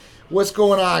What's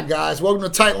going on, guys? Welcome to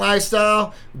Tight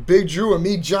Lifestyle. Big Drew and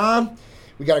me, John.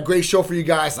 We got a great show for you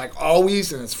guys, like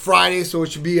always, and it's Friday, so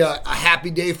it should be a happy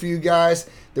day for you guys.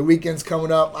 The weekend's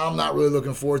coming up. I'm not really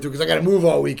looking forward to it because I got to move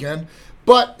all weekend,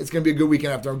 but it's going to be a good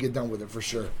weekend after I get done with it for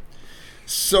sure.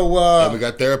 So, and we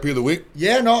got Therapy of the Week.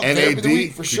 Yeah, no, NAD. Therapy of the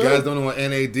Week for If sure. you guys don't know what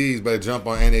NAD is, better jump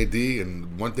on NAD.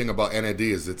 And one thing about NAD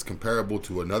is it's comparable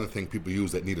to another thing people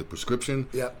use that need a prescription.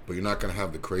 Yep. But you're not going to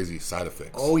have the crazy side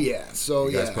effects. Oh, yeah. So,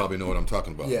 you guys probably know what I'm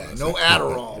talking about. Yeah, no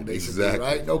Adderall, basically, Exactly.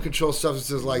 right? No controlled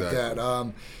substances like Exactly.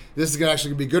 that. This is gonna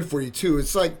actually be good for you, too.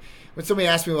 It's like when somebody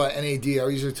asks me about NAD, I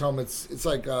usually tell them it's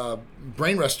like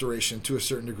brain restoration to a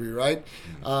certain degree, right?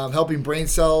 Helping brain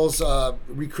cells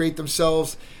recreate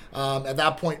themselves. At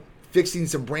that point, fixing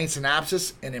some brain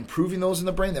synapses and improving those in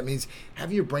the brain. That means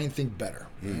having your brain think better,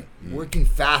 working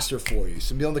faster for you,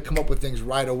 so being able to come up with things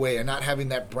right away and not having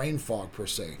that brain fog per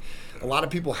se. A lot of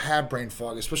people have brain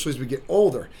fog, especially as we get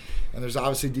older. And there's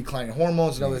obviously declining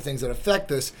hormones and other things that affect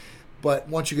this. But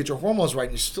once you get your hormones right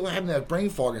and you're still having that brain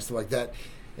fog and stuff like that,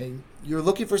 and you're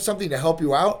looking for something to help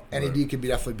you out, NAD can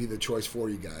definitely be the choice for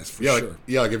you guys, for sure.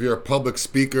 Like if you're a public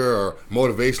speaker or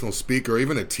motivational speaker or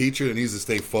even a teacher that needs to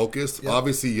stay focused,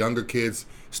 obviously younger kids,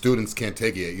 students can't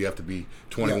take it yet. You have to be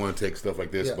 21 to take stuff like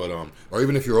this. But or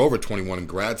even if you're over 21 in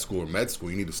grad school or med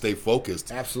school, you need to stay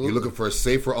focused. Absolutely. You're looking for a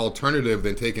safer alternative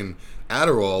than taking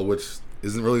Adderall, which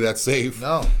isn't really that safe.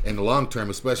 No. In the long term,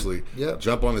 especially. Yep.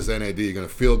 Jump on this NAD. You're going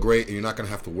to feel great, and you're not going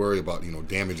to have to worry about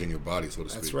damaging your body, so to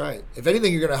speak. That's right. If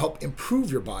anything, you're going to help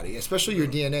improve your body, especially your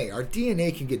DNA. Our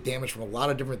DNA can get damaged from a lot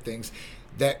of different things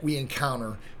that we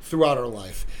encounter throughout our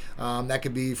life. That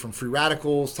could be from free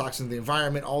radicals, toxins in the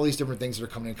environment, all these different things that are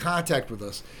coming in contact with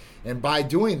us. And by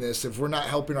doing this, if we're not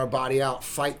helping our body out,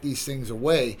 fight these things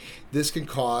away, this can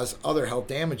cause other health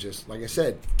damages, like I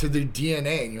said, to the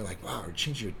DNA. And you're like, wow, we're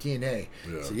changing your DNA.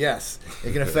 Yeah. So yes,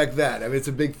 it can affect that. I mean, it's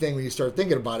a big thing when you start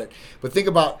thinking about it. But think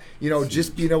about,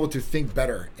 just being able to think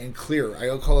better and clear.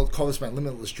 I call this my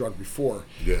limitless drug before.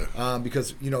 Yeah.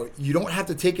 Because, you don't have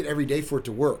to take it every day for it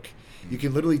to work. You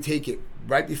can literally take it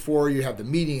right before you have the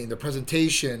meeting, the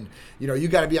presentation. You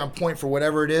got to be on point for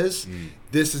whatever it is.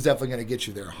 This is definitely going to get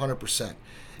you there 100%.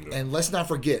 Yeah. And let's not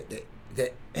forget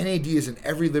that NAD is in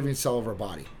every living cell of our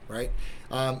body, right?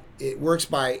 It works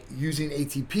by using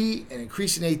ATP and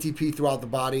increasing ATP throughout the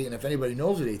body. And if anybody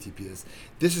knows what ATP is,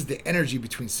 this is the energy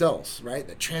between cells, right?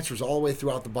 That transfers all the way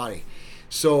throughout the body.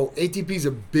 So ATP is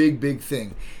a big, big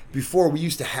thing. Before, we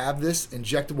used to have this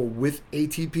injectable with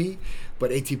ATP,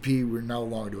 but ATP we're no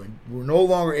longer doing. We're no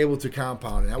longer able to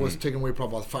compound, and that was taken away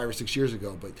probably about 5 or 6 years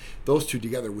ago. But those two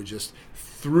together were just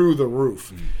through the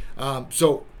roof.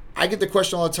 So I get the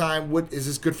question all the time, what is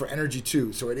this good for energy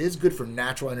too? So it is good for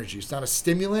natural energy. It's not a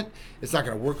stimulant. It's not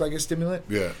going to work like a stimulant.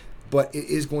 Yeah. But it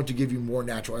is going to give you more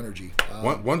natural energy.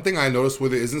 One thing I noticed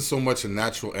with it isn't so much a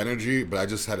natural energy, but I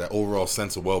just had an overall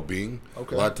sense of well-being.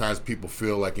 Okay. A lot of times people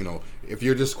feel like, if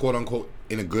you're just quote-unquote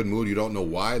in a good mood, you don't know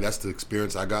why. That's the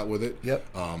experience I got with it.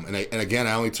 Yep. And again,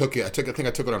 I only took it, I think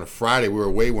I took it on a Friday. We were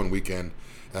away one weekend,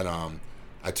 and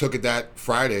I took it that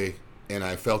Friday, and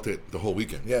I felt it the whole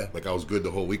weekend. Yeah. Like I was good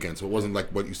the whole weekend. So it wasn't like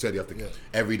what you said, you have to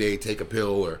every day take a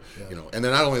pill or, And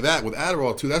then not only that, with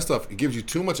Adderall too, that stuff, it gives you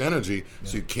too much energy,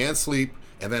 so you can't sleep.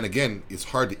 And then again, it's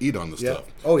hard to eat on the stuff.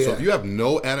 Oh, yeah. So if you have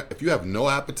no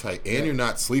appetite and you're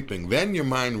not sleeping, then your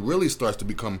mind really starts to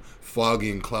become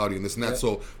foggy and cloudy and this and that.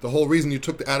 So the whole reason you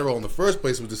took the Adderall in the first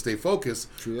place was to stay focused.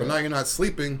 True, but now you're not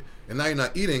sleeping and now you're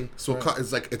not eating. So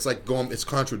it's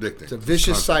contradicting. It's a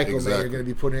vicious cycle that exactly. you're going to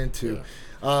be put into.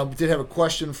 Yeah. We did have a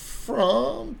question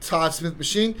from Todd Smith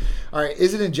Machine. All right,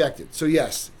 is it injected? So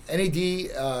yes,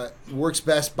 NAD works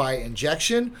best by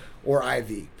injection or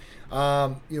IV.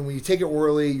 When you take it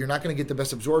orally, you're not going to get the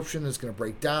best absorption. It's going to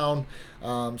break down.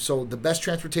 So the best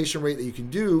transportation rate that you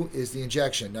can do is the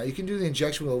injection. Now, you can do the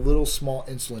injection with a little small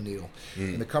insulin needle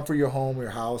in the comfort of your home or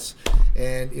your house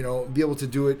and, be able to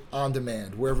do it on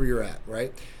demand wherever you're at,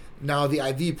 right? Now, the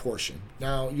IV portion.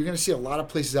 Now, you're going to see a lot of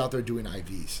places out there doing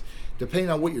IVs.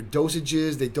 Depending on what your dosage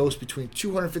is, they dose between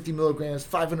 250 milligrams,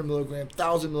 500 milligrams,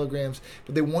 1,000 milligrams,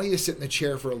 but they want you to sit in the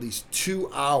chair for at least 2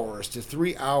 hours to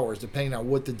 3 hours, depending on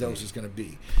what the dose is going to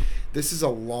be. This is a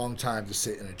long time to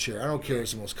sit in a chair. I don't care if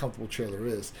it's the most comfortable chair there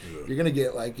is. Yeah. You're going to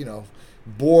get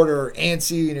bored or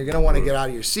antsy, and you're going to want to get out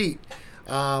of your seat,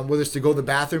 whether it's to go to the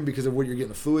bathroom because of what you're getting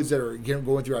the fluids that are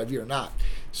going through IV or not.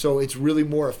 So it's really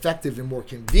more effective and more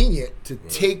convenient to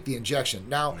take the injection.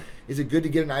 Now, is it good to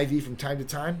get an IV from time to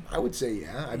time? I would say,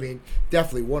 yeah. I mean,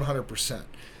 definitely 100%.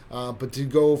 But to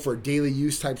go for a daily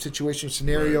use type situation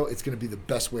scenario, it's going to be the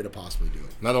best way to possibly do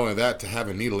it. Not only that, to have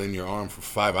a needle in your arm for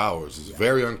 5 hours is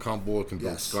very uncomfortable. It can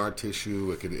build scar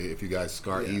tissue. It could, if you guys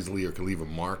scar easily, or can leave a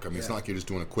mark. I mean, it's not like you're just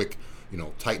doing a quick,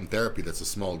 Titan therapy. That's a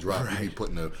small drop. You'd be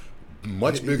putting a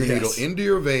much bigger needle into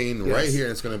your vein right here,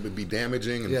 and it's going to be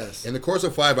damaging. And in the course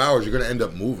of 5 hours, you're going to end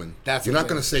up moving. You're not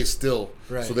going to stay still.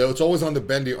 Right. So it's always on the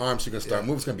bend of your arm, so you're going to start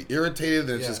moving. It's going to be irritated,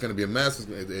 and it's just going to be a mess.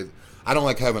 I don't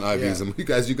like having IVs.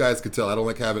 Yeah. You guys could tell I don't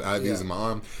like having IVs in my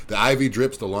arm. The IV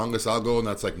drips the longest I'll go, and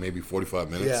that's like maybe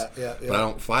 45 minutes.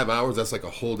 But 5 hours, that's like a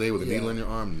whole day with a needle in your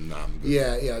arm. Nah, I'm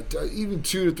good. Even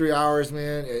 2 to 3 hours,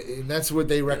 man. And that's what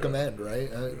they recommend, right?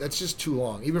 That's just too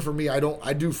long. Even for me, I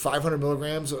do 500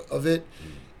 milligrams of it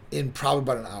in probably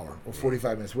about an hour or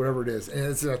 45 minutes, whatever it is. And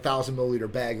it's in a 1,000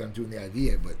 milliliter bag I'm doing the IV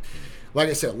in. But like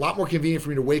I said, a lot more convenient for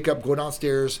me to wake up, go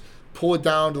downstairs, pull it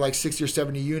down to like 60 or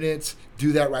 70 units,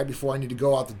 do that right before I need to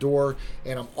go out the door,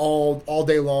 and I'm all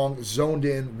day long zoned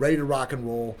in, ready to rock and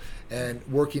roll, and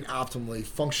working optimally,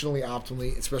 functionally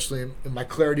optimally, especially in my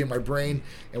clarity in my brain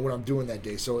and what I'm doing that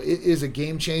day. So it is a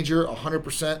game changer,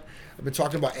 100%. I've been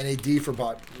talking about NAD for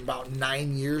about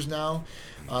 9 years now.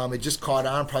 It just caught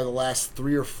on probably the last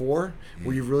 3 or 4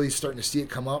 where you're really starting to see it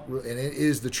come up, and it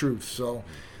is the truth. So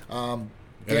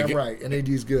damn right, NAD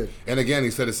is good. And again,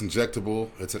 he said it's injectable.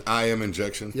 It's an IM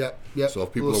injection. Yep. So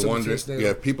if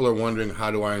people are wondering, how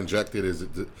do I inject it?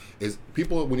 Is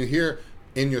people, when you hear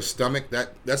in your stomach,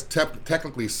 that's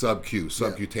technically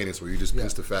subcutaneous, where you just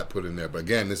piss the fat, put it in there. But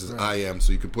again, this is IM,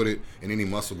 so you can put it in any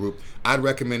muscle group. I'd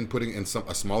recommend putting it in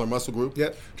a smaller muscle group,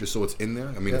 just so it's in there.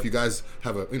 I mean, if you guys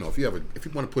have if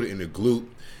you want to put it in your glute,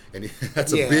 and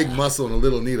that's a big muscle and a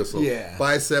little needle. So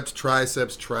biceps,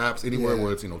 triceps, traps, anywhere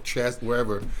where it's chest,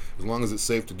 wherever, as long as it's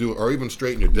safe to do it, or even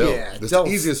straighten your delt. That's the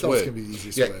easiest way. Can be the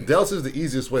easiest way. Delts is the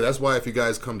easiest way. That's why if you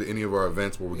guys come to any of our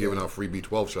events where we're giving out free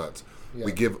B12 shots,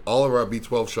 we give all of our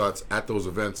B12 shots at those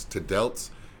events to delts,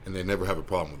 and they never have a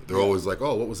problem with it. They're always like,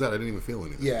 "Oh, what was that? I didn't even feel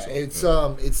anything."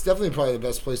 So, it's definitely probably the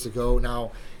best place to go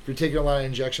now. If you're taking a lot of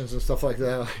injections and stuff like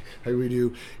that, like we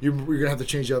do, you're gonna have to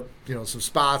change up, some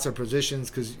spots or positions,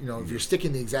 because if you're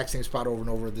sticking the exact same spot over and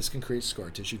over, this can create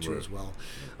scar tissue too as well.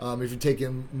 If you're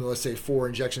taking, let's say, 4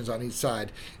 injections on each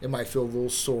side, it might feel a little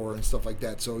sore and stuff like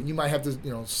that. So you might have to,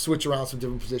 switch around some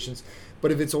different positions.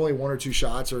 But if it's only 1 or 2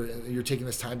 shots, or you're taking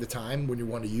this time to time when you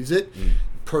want to use it,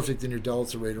 perfect in your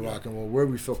delts, are ready to rock and roll. Where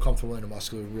we feel comfortable in the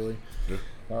muscular, really.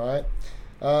 All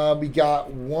right. We got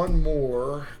one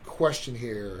more question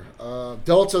here.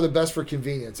 Delts are the best for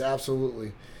convenience,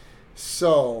 absolutely.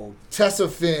 So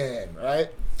Testofen, right?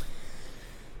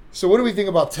 So what do we think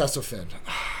about Testofen?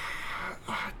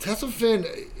 Testofen,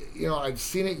 I've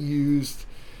seen it used.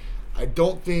 I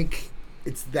don't think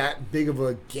it's that big of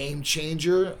a game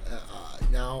changer.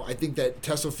 Now, I think that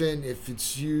Testofen, if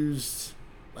it's used,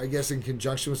 I guess, in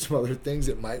conjunction with some other things,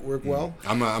 it might work well.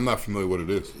 I'm not familiar with what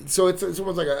it is. So it's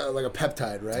almost like a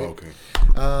peptide, right? Oh, okay.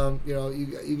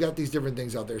 You got these different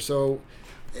things out there. So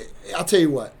I'll tell you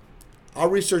what. I'll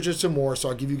research it some more, so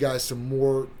I'll give you guys some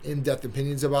more in-depth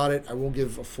opinions about it. I won't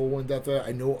give a full in-depth.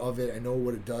 I know of it. I know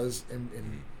what it does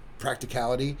in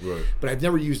practicality. Right. But I've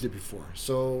never used it before.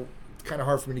 So it's kind of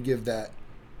hard for me to give that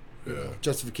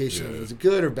justification of is it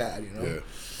good or bad,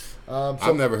 So,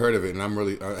 I've never heard of it, and I'm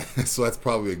really so that's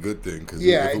probably a good thing, because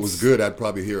if it was good, I'd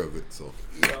probably hear of it. So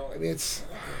it's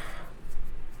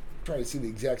I'm trying to see the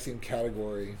exact same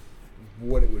category,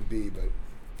 what it would be, but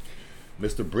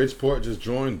Mr. Bridgeport just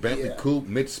joined. Bentley Coop,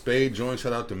 Mitch Spade joined.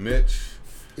 Shout out to Mitch.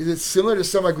 Is it similar to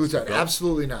semaglutide? Yep.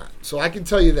 Absolutely not. So I can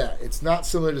tell you that it's not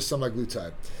similar to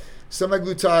semaglutide.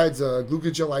 Semaglutide's a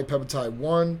glucogen-like peptide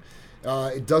 1.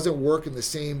 It doesn't work in the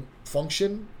same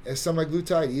function as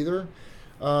semaglutide either.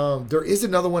 There is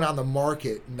another one on the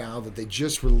market now that they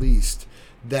just released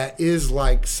that is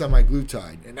like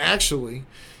semaglutide. And actually,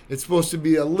 it's supposed to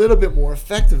be a little bit more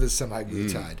effective than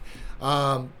semaglutide.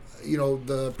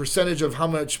 The percentage of how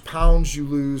much pounds you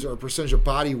lose, or percentage of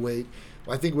body weight,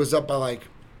 I think was up by like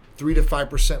 3 to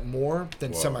 5% more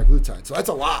than semaglutide. So that's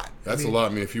a lot. That's a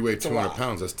lot. I mean, if you weigh 200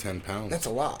 pounds, that's 10 pounds. That's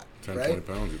a lot. 10, right? 20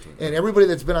 pounds. And everybody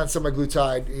that's been on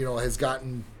semaglutide, has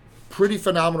gotten pretty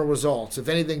phenomenal results. If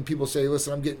anything, people say,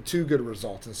 listen, I'm getting too good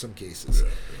results in some cases.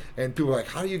 And people are like,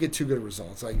 how do you get too good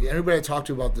results? Like, everybody I talk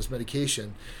to about this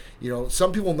medication,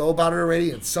 some people know about it already,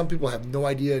 and some people have no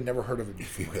idea, never heard of it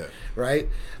before, right?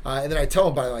 And then I tell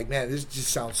them about it, like, man, this just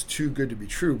sounds too good to be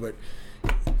true, but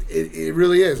it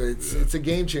really is. It's a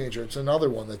game changer. It's another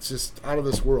one that's just out of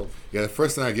this world. Yeah, the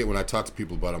first thing I get when I talk to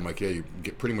people about it, I'm like, you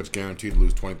get pretty much guaranteed to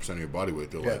lose 20% of your body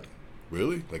weight. They're like,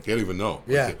 Really? Like they don't even know.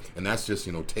 Yeah. And that's just,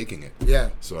 taking it. Yeah.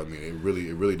 So I mean, it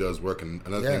really does work. And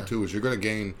another thing too is you're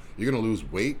gonna lose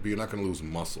weight, but you're not gonna lose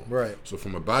muscle. Right. So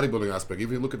from a bodybuilding aspect, if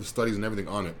you look at the studies and everything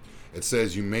on it, it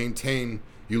says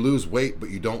you lose weight, but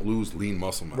you don't lose lean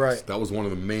muscle mass. Right. That was one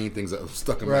of the main things that was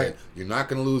stuck in my Right. head. You're not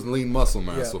going to lose lean muscle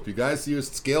mass. Yeah. So if you guys see your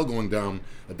scale going down,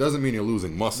 it doesn't mean you're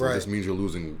losing muscle. Right. It just means you're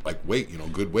losing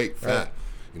good weight, fat,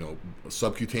 Right.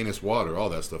 Subcutaneous water. All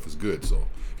that stuff is good. So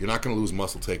you're not going to lose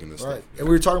muscle taking this Right. stuff. And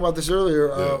we were talking about this earlier,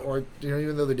 or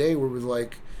even the other day, where we were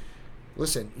like,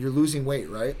 listen, you're losing weight,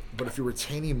 right? But if you're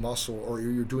retaining muscle, or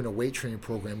you're doing a weight training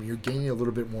program and you're gaining a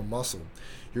little bit more muscle,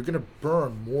 you're going to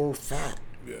burn more fat.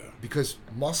 Yeah. Because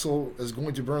muscle is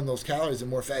going to burn those calories, and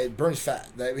more fat, it burns fat.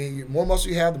 I mean, the more muscle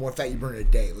you have, the more fat you burn in a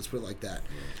day. Let's put it like that.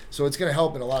 So it's going to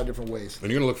help in a lot of different ways. And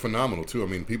you're going to look phenomenal, too. I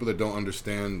mean, people that don't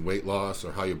understand weight loss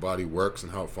or how your body works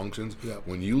and how it functions,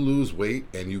 when you lose weight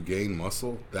and you gain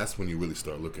muscle, that's when you really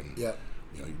start looking. Yeah.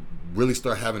 You really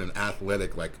start having an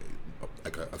athletic, like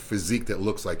a physique that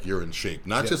looks like you're in shape.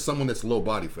 Not just someone that's low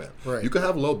body fat. Right. You can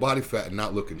have low body fat and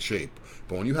not look in shape.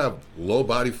 But when you have low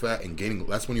body fat and gaining,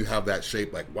 that's when you have that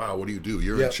shape. Like, wow, what do you do?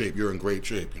 You're in shape. You're in great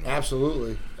shape.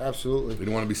 Absolutely. You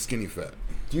don't want to be skinny fat.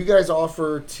 Do you guys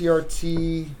offer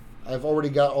TRT? I've already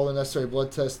got all the necessary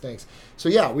blood tests. Thanks. So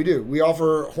yeah, we do. We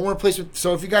offer hormone replacement.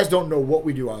 So if you guys don't know what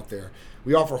we do out there,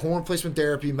 we offer hormone replacement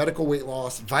therapy, medical weight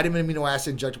loss, vitamin amino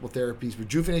acid injectable therapies,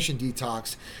 rejuvenation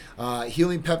detox,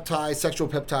 healing peptides, sexual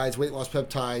peptides, weight loss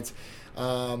peptides,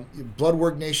 blood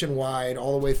work nationwide,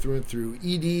 all the way through and through.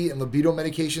 ED and libido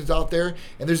medications out there,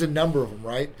 and there's a number of them,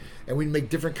 right? And we make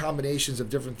different combinations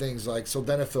of different things like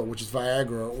sildenafil, which is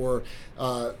Viagra, or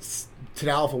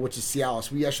Tadalafil, which is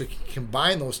Cialis. We actually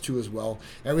combine those two as well,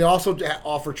 and we also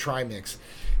offer Trimix.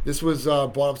 This was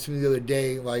brought up to me the other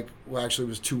day, actually it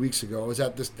was 2 weeks ago. I was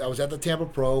at the Tampa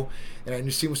Pro, and I knew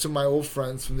some of my old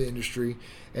friends from the industry,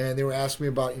 and they were asking me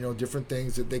about different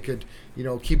things that they could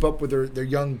keep up with their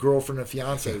young girlfriend and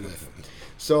fiance with.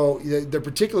 So they're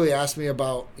particularly asking me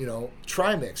about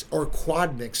Trimix or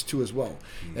Quad Mix too as well.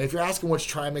 And if you're asking what's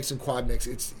Trimix and Quad Mix,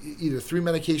 it's either 3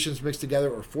 medications mixed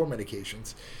together or 4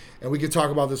 medications. And we could talk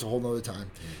about this a whole nother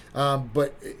time.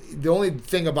 But the only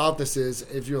thing about this is,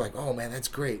 if you're like, oh man, that's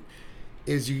great,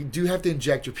 is you do have to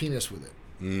inject your penis with it.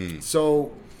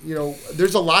 So,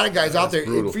 there's a lot of guys out there.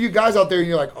 For you guys out there, and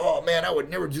you're like, oh man, I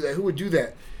would never do that. Who would do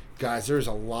that? Guys, there's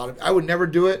a lot of, I would never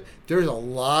do it. There's a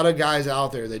lot of guys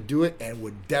out there that do it and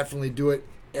would definitely do it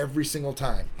every single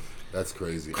time. That's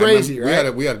crazy. Crazy,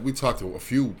 right? We talked to a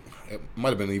few, it might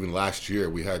have been even last year,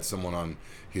 we had someone on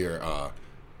here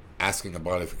asking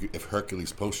about if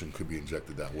Hercules Potion could be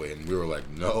injected that way, and we were like,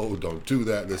 no, don't do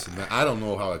that, this and that. I don't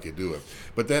know how I could do it.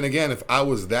 But then again, if I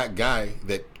was that guy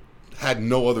that had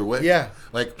no other way,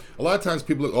 like a lot of times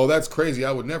people look, oh, that's crazy,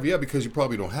 I would never. Because you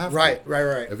probably don't have to. Right.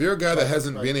 If you're a guy that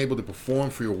hasn't been able to perform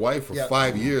for your wife for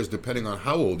 5 years, depending on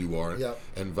how old you are,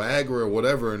 and Viagra or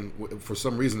whatever, and for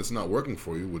some reason it's not working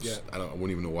for you, which I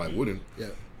wouldn't even know why it wouldn't.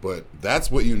 But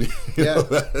that's what you need.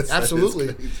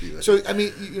 Absolutely. So I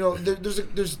mean,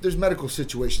 there's medical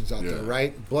situations out there,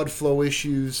 right? Blood flow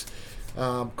issues,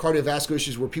 cardiovascular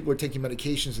issues where people are taking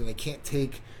medications and they can't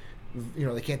take,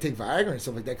 they can't take Viagra and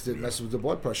stuff like that because it messes with the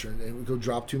blood pressure and it would go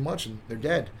drop too much and they're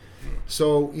dead.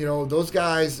 So those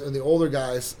guys and the older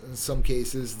guys in some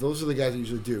cases, those are the guys that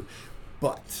usually do.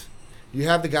 But you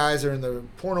have the guys that are in the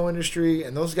porno industry,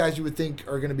 and those guys you would think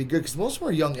are going to be good because most of them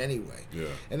are young anyway.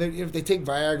 And if they take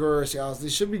Viagra or Cialis, they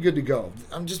should be good to go.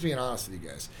 I'm just being honest with you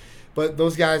guys. But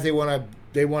those guys, they want to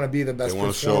be the best. They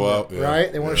want to show out,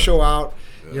 right? They want to show out.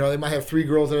 They might have 3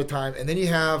 girls at a time, and then you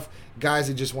have guys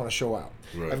that just want to show out.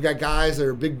 I've got guys that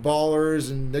are big ballers,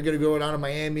 and they're going to go down to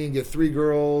Miami and get 3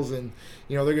 girls, and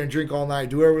they're going to drink all night,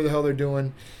 do whatever the hell they're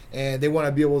doing. And they want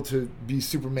to be able to be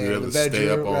Superman in the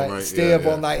bedroom, stay up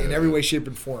all night in every way, shape,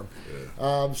 and form.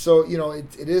 So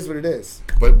it is what it is.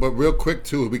 But real quick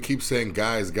too, we keep saying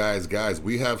guys.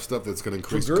 We have stuff that's going to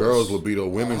increase girls' libido,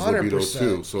 women's libido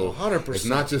too. So 100%. It's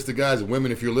not just the guys and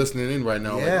women. If you're listening in right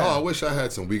now, like, oh, I wish I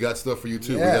had some. We got stuff for you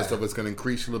too. We got stuff that's going to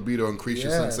increase your libido, increase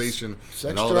your sensation,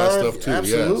 and all that stuff too.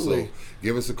 Absolutely. So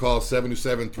give us a call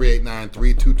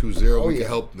 727-389-3220. We can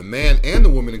help the man and the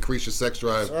woman increase your sex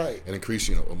drive and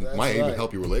increase might even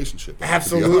help your relationship.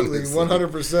 Absolutely,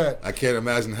 100%. I can't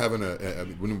imagine having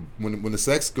when the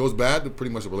sex goes bad,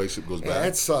 pretty much the relationship goes bad.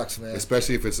 That sucks, man.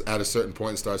 Especially if it's at a certain point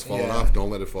and starts falling off.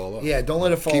 Don't let it fall off. Yeah, don't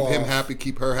let it fall off. Keep him happy,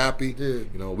 keep her happy.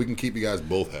 Dude. We can keep you guys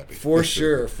both happy. For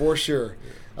sure.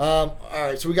 All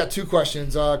right, so we got 2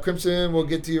 questions. Crimson, we'll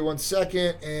get to you 1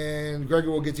 second, and Gregor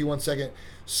will get to you 1 second.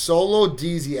 Solo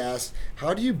DZ asks,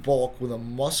 how do you bulk with a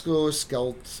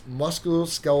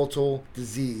musculoskeletal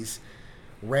disease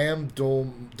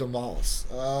rhamdomonas.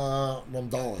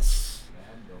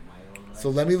 So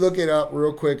let me look it up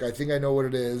real quick. I think I know what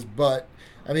it is, but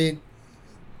I mean,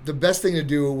 the best thing to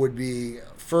do would be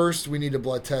first we need a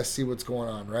blood test, see what's going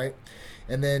on, right?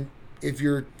 And then if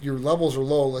your levels are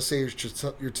low, let's say your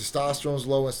testosterone's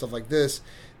low and stuff like this,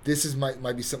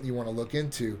 might be something you want to look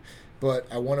into. But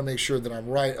I want to make sure that I'm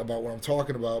right about what I'm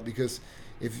talking about, because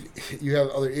if you have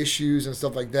other issues and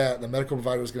stuff like that, the medical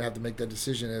provider is going to have to make that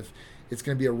decision if it's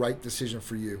going to be a right decision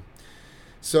for you.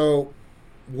 So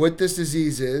what this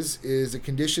disease is a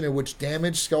condition in which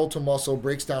damaged skeletal muscle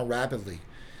breaks down rapidly.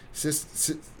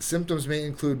 Symptoms may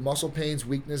include muscle pains,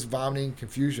 weakness, vomiting,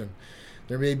 confusion.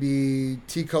 There may be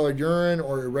tea-colored urine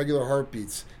or irregular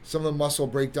heartbeats. Some of the muscle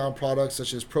breakdown products,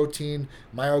 such as protein,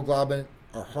 myoglobin,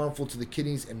 are harmful to the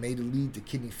kidneys and may lead to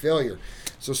kidney failure.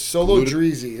 So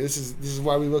Solodrizi, this is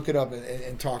why we look it up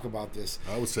and talk about this.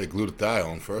 I would say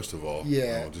glutathione first of all.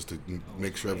 Yeah, you know, just to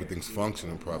make sure everything's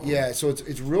functioning properly. Yeah, so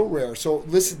it's real rare. So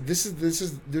listen, this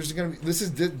is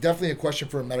definitely a question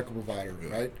for a medical provider,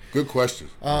 right? Good question.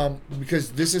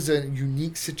 Because this is a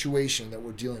unique situation that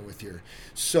we're dealing with here.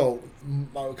 So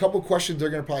a couple of questions they're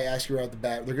going to probably ask you right off the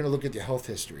bat. They're going to look at your health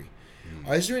history.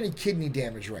 Is there any kidney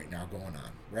damage right now going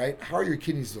on? Right? How are your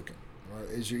kidneys looking?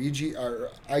 Is your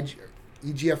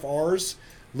EGFRs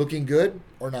looking good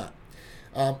or not?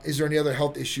 Is there any other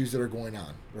health issues that are going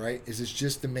on? Right? Is this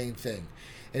just the main thing?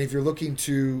 And if you're looking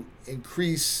to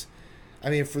increase, I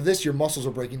mean, for this, your muscles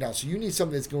are breaking down. So you need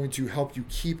something that's going to help you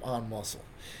keep on muscle.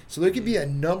 So there could be a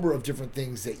number of different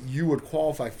things that you would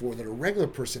qualify for that a regular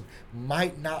person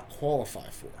might not qualify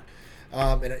for.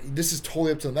 And this is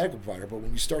totally up to the medical provider, but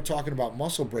when you start talking about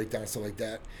muscle breakdown and stuff like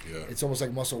that, it's almost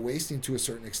like muscle wasting to a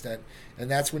certain extent,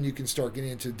 and that's when you can start getting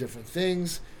into different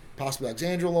things, possibly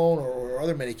oxandrolone or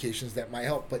other medications that might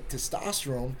help. But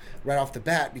testosterone right off the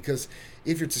bat, because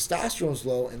if your testosterone's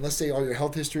low, and let's say all your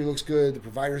health history looks good, the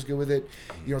provider's good with it,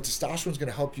 you know, testosterone's going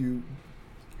to help you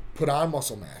put on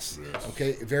muscle mass,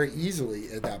 okay, very easily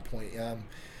at that point.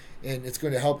 And it's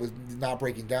going to help with not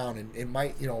breaking down. And it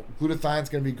might, you know, glutathione's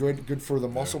going to be good for the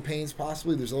muscle pains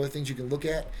possibly. There's other things you can look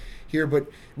at here, but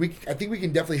I think we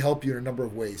can definitely help you in a number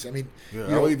of ways. I mean,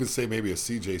 I would even say maybe a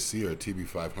CJC or a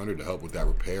TB500 to help with that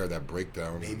repair, that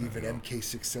breakdown. Maybe even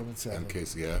MK677.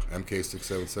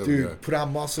 MK677. Dude, put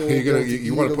on muscle.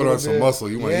 You want to put on some muscle.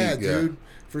 You want to eat. Dude,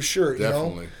 for sure.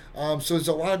 Definitely. You know? So there's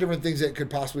a lot of different things that could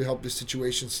possibly help this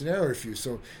situation scenario for you.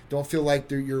 So don't feel like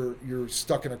you're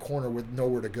stuck in a corner with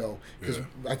nowhere to go, because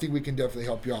I think we can definitely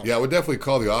help you out. Yeah, I would definitely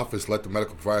call the office, let the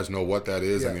medical providers know what that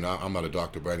is. I mean, I'm not a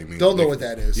doctor by any means. They'll know what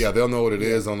that is. Yeah, they'll know what it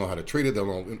is. They'll know how to treat it. They'll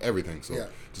know everything. So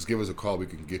just give us a call. We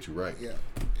can get you right. Yeah.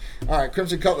 All right,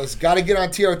 Crimson Cutlass, got to get on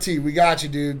TRT. We got you,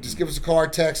 dude. Just give us a call or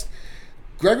text.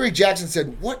 Gregory Jackson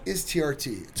said, "What is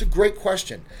TRT?" It's a great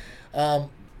question.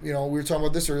 You know, we were talking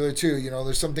about this earlier too. You know,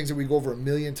 there's some things that we go over a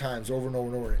million times over and over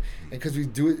and over. And because we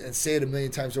do it and say it a million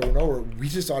times over and over, we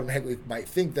just automatically might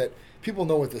think that people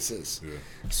know what this is. Yeah.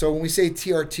 So when we say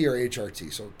TRT or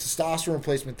HRT, so testosterone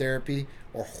replacement therapy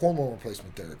or hormone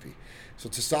replacement therapy. So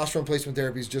testosterone replacement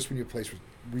therapy is just when you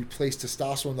replace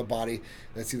testosterone in the body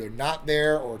that's either not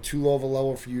there or too low of a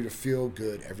level for you to feel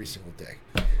good every single day.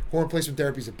 Hormone replacement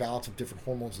therapy is a balance of different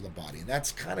hormones in the body. And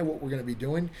that's kind of what we're going to be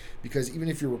doing, because even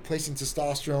if you're replacing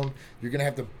testosterone, you're going to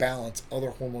have to balance other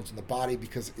hormones in the body,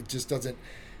 because it just doesn't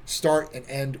start and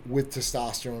end with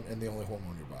testosterone and the only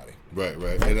hormone in your body. Right.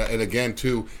 And again,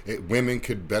 too, women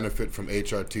could benefit from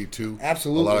HRT, too.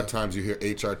 Absolutely. A lot of times you hear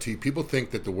HRT. People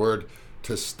think that the word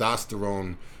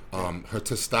testosterone, her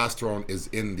testosterone is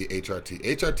in the HRT.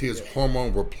 HRT is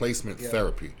hormone replacement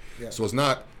therapy. Yeah. So it's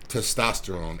not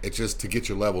testosterone. It's just to get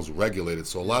your levels regulated.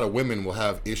 So a lot of women will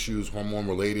have issues, hormone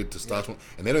related testosterone,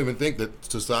 and they don't even think that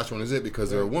testosterone is it because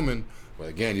they're a woman. But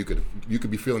again, you could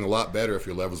be feeling a lot better if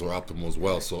your levels are optimal as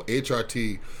well. So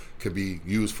HRT could be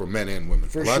used for men and women.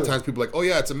 A lot of times people are like, oh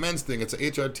yeah, it's a men's thing. It's a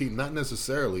HRT. Not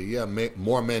necessarily. Yeah,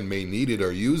 more men may need it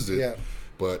or use it. Yeah.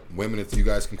 But women, if you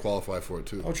guys can qualify for it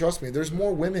too. Oh, trust me. There's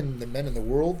more women than men in the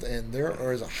world, and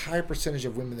there is a high percentage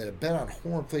of women that have been on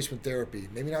hormone replacement therapy.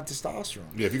 Maybe not testosterone.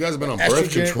 Yeah, if you guys have been on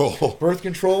birth control. Birth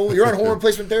control. You're on hormone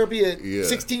replacement therapy at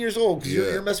 16 years old, because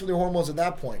you're messing with your hormones at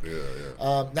that point.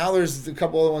 Yeah. Now there's a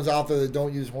couple other ones out there that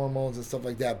don't use hormones and stuff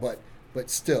like that, but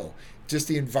still, just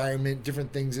the environment,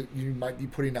 different things that you might be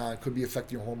putting on could be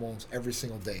affecting your hormones every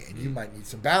single day, and you might need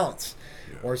some balance.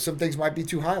 Or some things might be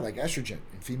too high, like estrogen.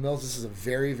 In females, this is a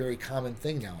very, very common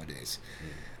thing nowadays.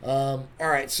 All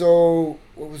right, so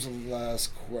what was the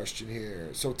last question here?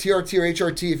 So TRT or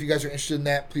HRT, if you guys are interested in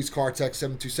that, please call or text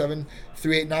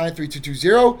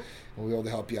 727-389-3220, and we'll be able to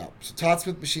help you out. So Todd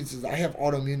Smith Machine says, I have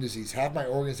autoimmune disease. Half my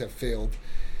organs have failed.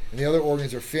 and the other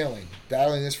organs are failing.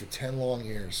 Battling this for 10 long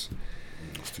years.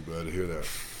 It's too bad to hear that.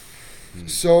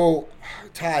 So,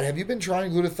 Todd, have you been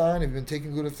trying glutathione? Have you been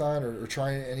taking glutathione or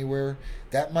trying it anywhere?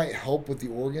 That might help with the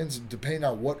organs, depending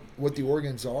on what the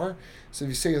organs are. So if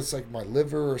you say it's like my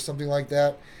liver or something like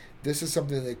that, this is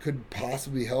something that could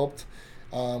possibly help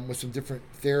with some different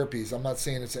therapies. I'm not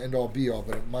saying it's an end-all, be-all,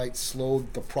 but it might slow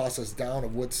the process down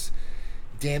of what's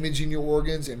damaging your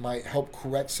organs. It might help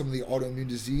correct some of the autoimmune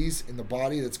disease in the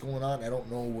body that's going on. I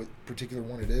don't know what particular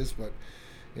one it is, but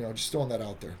just throwing that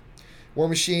out there. War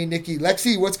Machine, Nikki,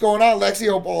 Lexi, what's going on? Lexi,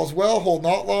 hope all is well.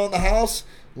 Holding Outlaw in the house.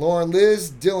 Lauren,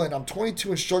 Liz, Dylan, I'm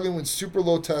 22 and struggling with super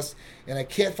low tests, and I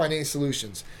can't find any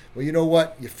solutions. Well, you know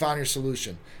what? You found your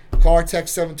solution. Call or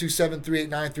text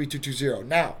 727-389-3220.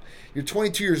 Now, you're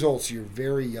 22 years old, so you're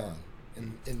very young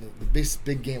in the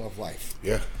big game of life.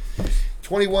 Yeah.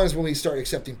 21 is when we start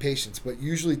accepting patients, but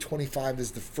usually 25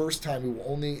 is the first time we will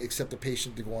only accept a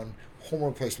patient to go on hormone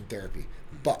replacement therapy.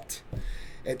 But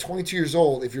at 22 years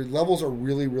old, if your levels are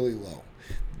really, really low,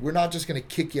 we're not just going to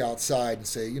kick you outside and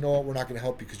say, you know what, we're not going to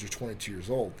help you because you're 22 years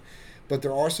old. But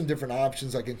there are some different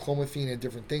options like enclomiphene and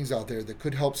different things out there that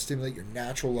could help stimulate your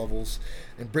natural levels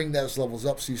and bring those levels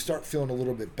up so you start feeling a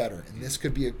little bit better. And this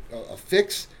could be a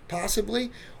fix,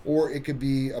 possibly, or it could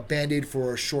be a Band-Aid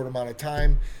for a short amount of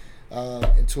time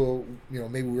until,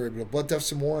 maybe we're able to blood test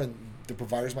some more and the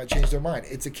providers might change their mind.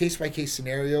 It's a case-by-case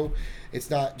scenario.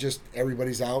 It's not just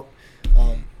everybody's out.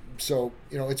 So,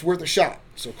 it's worth a shot.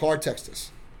 So call or text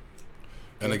us.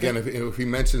 And again, if he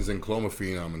mentions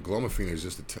enclomiphene, enclomiphene is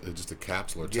just a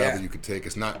capsule or tablet you could take.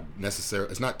 It's not necessary.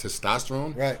 It's not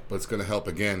testosterone, right? But it's going to help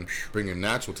again bring your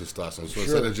natural testosterone. So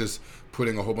instead of just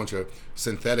putting a whole bunch of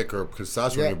synthetic or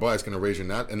testosterone in your body, it's going to raise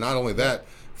your and not only that,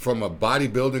 from a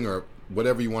bodybuilding or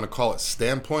whatever you want to call it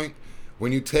standpoint,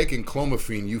 when you take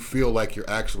enclomiphene, you feel like you're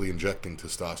actually injecting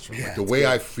testosterone. Yeah, like the way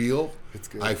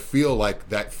good. I feel like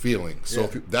that feeling. So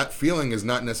if that feeling is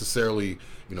not necessarily,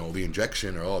 the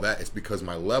injection or all that, it's because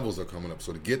my levels are coming up.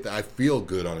 So to get that, I feel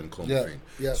good on enclomiphene.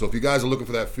 Yeah. So if you guys are looking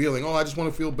for that feeling, I just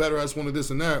want to feel better, I just want to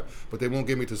this and that, but they won't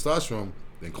give me testosterone,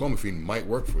 then enclomiphene might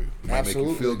work for you. It might make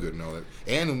you feel good and all that.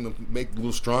 And make you a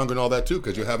little stronger and all that too,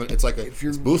 because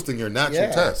it's boosting your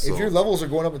natural test. If your levels are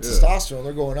going up in testosterone,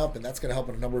 they're going up, and that's going to help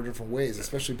in a number of different ways,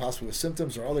 especially possibly with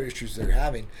symptoms or other issues they're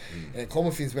having. And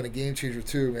enclomiphene's been a game changer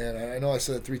too, man. I know I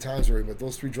said it 3 times already, but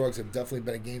those 3 drugs have definitely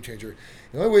been a game changer.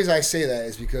 The only ways I say that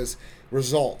is because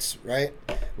results, right?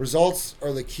 Results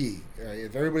are the key. Right?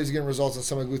 If everybody's getting results on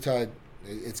semaglutide,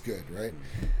 it's good, right?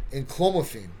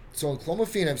 Enclomiphene. So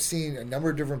enclomiphene, I've seen a number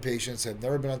of different patients that have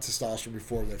never been on testosterone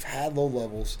before that have had low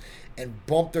levels and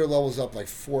bumped their levels up like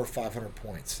 400 or 500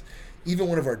 points. Even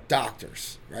one of our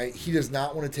doctors, right? He does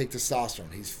not want to take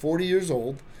testosterone. He's 40 years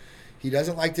old. He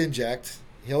doesn't like to inject.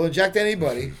 He'll inject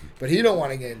anybody, but he don't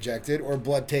want to get injected or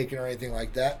blood taken or anything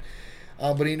like that.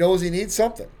 But he knows he needs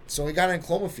something. So he got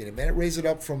enclomiphene. And man, it raised it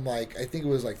up from I think it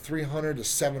was 300 to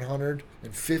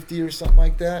 750 or something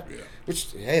like that. Yeah. Which,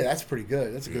 hey, that's pretty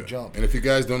good. That's a good jump. And if you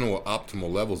guys don't know what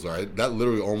optimal levels are, that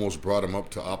literally almost brought him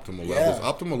up to optimal levels.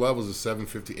 Optimal levels is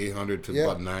 750, 800 to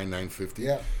about 950.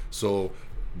 Yeah. So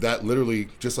that literally,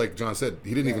 just like John said,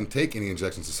 he didn't even take any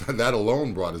injections. That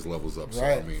alone brought his levels up. So,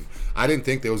 I mean, I didn't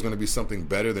think there was going to be something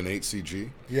better than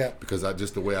HCG. Yeah. Because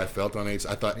just the way I felt on HCG,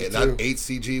 I thought that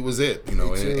HCG was it, and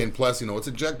plus, it's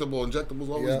injectable. Injectable's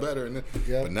always better.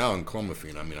 But now in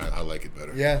clomiphene, I mean, I like it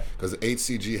better. Yeah. Because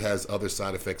HCG has other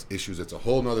side effects issues. It's a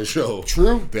whole nother show.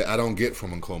 True. That I don't get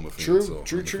from enclomiphene.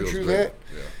 True that.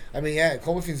 Yeah. I mean,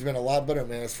 enclomiphene's been a lot better,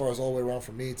 man, as far as all the way around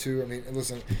for me, too. I mean,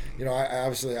 listen,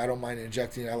 I don't mind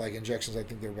injecting. I like injections. I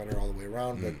think they're better all the way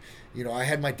around. But, I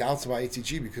had my doubts about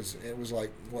HCG because it was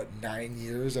 9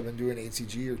 years I've been doing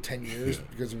HCG or 10 years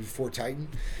because it was before Titan.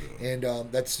 And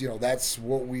that's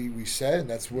what we said, and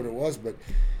that's what it was. But,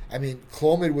 I mean,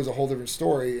 Clomid was a whole different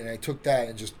story, and I took that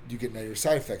and you get negative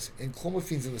side effects. And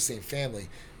clomiphene's in the same family,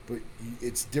 but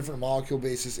it's different molecule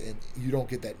basis, and you don't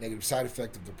get that negative side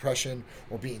effect of depression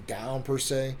or being down per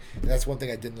se. And that's one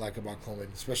thing I didn't like about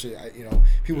Clomid, especially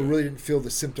people really didn't feel the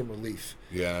symptom relief.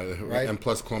 Yeah, right? And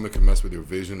plus Clomid can mess with your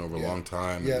vision over a long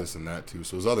time, and this and that too.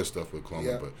 So there's other stuff with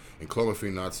Clomid, but in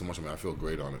clomiphene not so much. I mean, I feel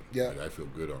great on it. Yeah, I feel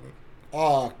good on it.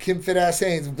 Oh, Kim Fit Ass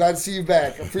Haynes, I'm glad to see you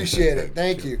back. Appreciate it.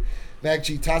 Thank you. Mac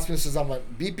G, Todd Smith says I'm on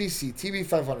BPC,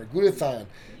 TB500, glutathione,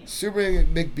 Super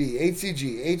McB,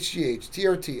 HCG, HGH,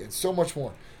 TRT, and so much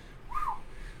more.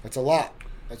 That's a lot.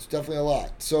 That's definitely a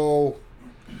lot. So,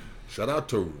 shout out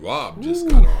to Rob. Just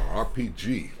got on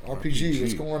RPG. RPG,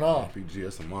 what's going on? RPG,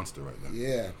 that's a monster right now.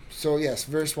 Yeah. So yes,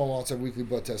 very small amounts of weekly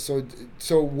blood tests.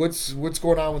 So what's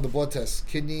going on with the blood tests?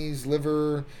 Kidneys,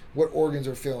 liver, what organs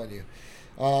are failing you?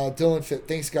 Dylan Fit,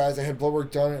 thanks guys. I had blood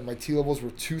work done and my T levels were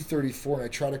 234, and I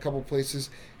tried a couple places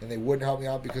and they wouldn't help me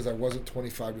out because I wasn't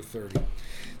 25 to 30.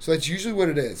 So that's usually what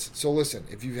it is. So listen,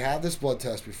 if you've had this blood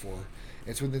test before,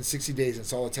 it's within 60 days, and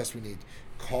it's all the tests we need.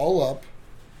 Call up,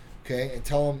 okay, and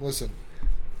tell them, listen,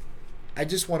 I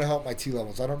just want to help my T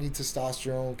levels. I don't need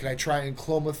testosterone. Can I try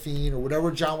enclomiphene or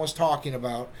whatever John was talking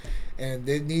about? And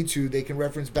they need to, they can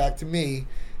reference back to me,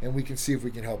 and we can see if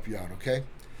we can help you out, okay?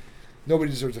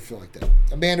 Nobody deserves to feel like that.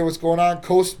 Amanda, what's going on?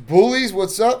 Coast Bullies,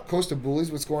 what's up? Coast of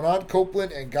Bullies, what's going on?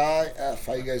 Copeland and Guy F,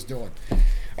 how you guys doing?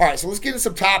 All right, so let's get into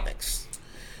some topics.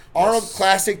 Arnold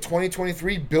Classic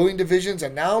 2023 billion divisions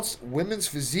announced. Women's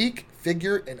physique,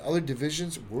 figure, and other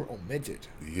divisions were omitted.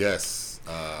 Yes.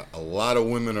 A lot of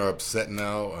women are upset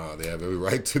now. They have every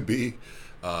right to be.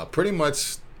 Pretty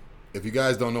much, if you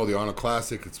guys don't know, the Arnold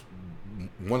Classic, it's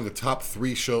one of the top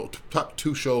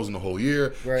two shows in the whole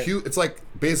year. Right. It's like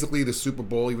basically the Super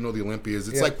Bowl, even though the Olympia is.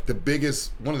 It's like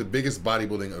one of the biggest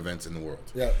bodybuilding events in the world.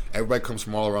 Yeah. Everybody comes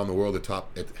from all around the world.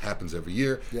 It happens every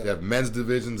year. Yeah. They have men's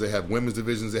divisions. They have women's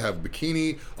divisions. They have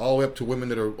bikini, all the way up to women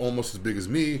that are almost as big as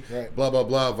me. Right. Blah, blah,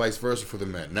 blah, vice versa for the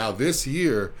men. Now, this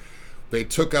year, they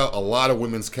took out a lot of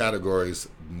women's categories.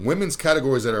 Women's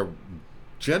categories that are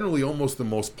generally almost the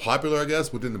most popular, I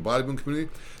guess, within the bodybuilding community.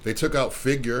 They took out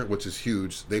figure, which is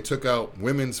huge. They took out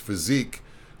women's physique.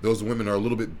 Those women are a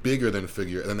little bit bigger than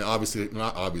figure. And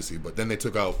then but then they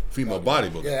took out female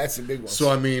bodybuilding. Yeah, that's a big one. So,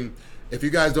 I mean, if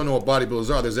you guys don't know what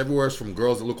bodybuilders are, there's everywhere from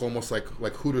girls that look almost like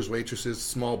Hooters waitresses,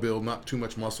 small build, not too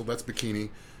much muscle. That's bikini,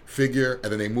 figure,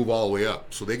 and then they move all the way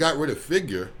up. So they got rid of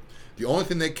figure. The only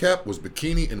thing they kept was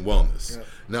bikini and wellness. Yeah.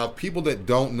 Now, people that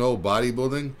don't know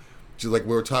bodybuilding, just like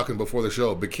we were talking before the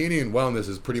show, bikini and wellness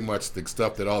is pretty much the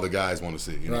stuff that all the guys want to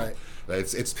see. You know,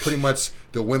 it's pretty much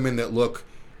the women that look,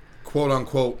 quote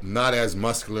unquote, not as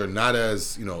muscular, not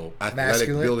as athletic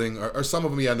masculine building, or some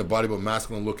of them in the body, but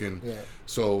masculine looking. Yeah.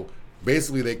 So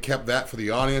basically, they kept that for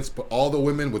the audience, but all the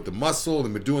women with the muscle,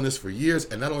 they've been doing this for years,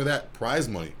 and not only that, prize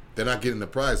money. They're not getting the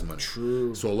prize money.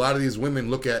 True. So a lot of these women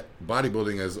look at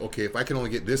bodybuilding as, okay, if I can only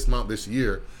get this amount this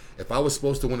year, if I was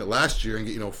supposed to win it last year and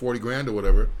get $40,000 or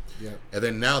whatever, and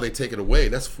then now they take it away,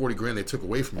 that's $40,000 they took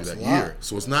away from you that year.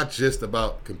 So it's not just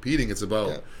about competing; it's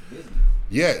about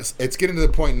it's getting to the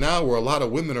point now where a lot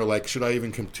of women are like, should I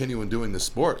even continue in doing this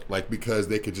sport? Like, because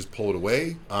they could just pull it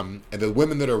away. And the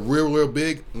women that are real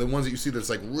big, the ones that you see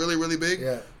that's like really big,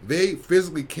 they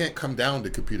physically can't come down to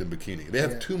compete in bikini. They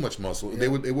have too much muscle. It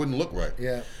wouldn't look right.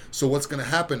 Yeah. So what's going to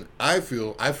happen? I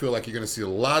feel like you're going to see a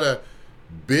lot of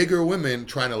bigger women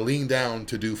trying to lean down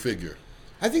to do figure.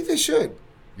 I think they should.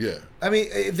 Yeah. I mean,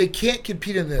 if they can't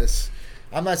compete in this,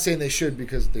 I'm not saying they should,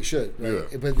 because they should. Right?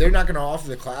 Yeah. But they're not going to offer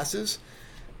the classes.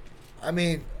 I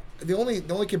mean, the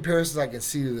only comparisons I can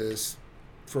see to this,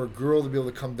 for a girl to be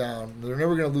able to come down, they're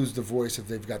never going to lose the voice if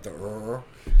they've got the.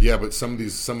 Yeah, but some of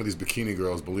these bikini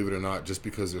girls, believe it or not, just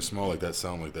because they're small like that,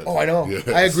 sound like that. Oh, I know. Yeah,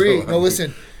 I agree. So, no,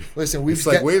 listen. We've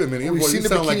wait a minute. We've seen the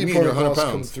bikini protocols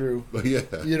come through.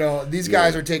 Yeah. These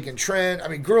guys are taking trend. I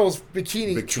mean, girls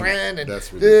bikini trend and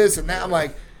this and that. I'm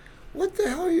like, what the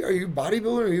hell are you bodybuilder?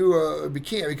 Or are you a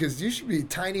bikini? Because you should be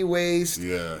tiny waist,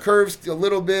 curves a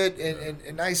little bit,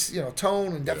 and nice,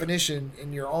 tone and definition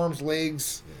in your arms,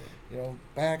 legs,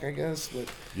 back, I guess. But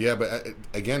but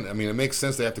again, I mean, it makes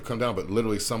sense they have to come down. But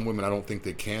literally, some women, I don't think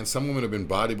they can. Some women have been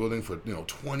bodybuilding for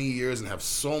 20 years and have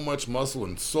so much muscle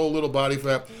and so little body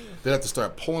fat, they have to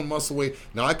start pulling muscle weight.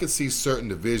 Now, I could see certain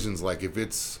divisions, like if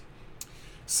it's,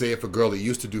 say, if a girl that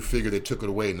used to do figure, they took it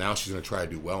away, now she's going to try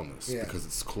to do wellness because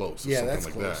it's close or something that's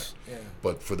like close. that. Yeah.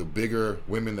 But for the bigger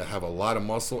women that have a lot of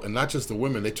muscle, and not just the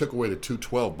women, they took away the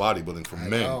 212 bodybuilding for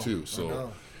men too.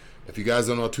 So if you guys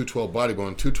don't know 212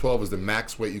 bodybuilding, 212 is the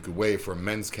max weight you could weigh for a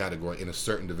men's category in a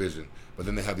certain division. But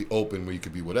then they have the open where you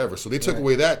could be whatever. So they took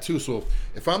away that too. So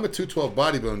if I'm a 212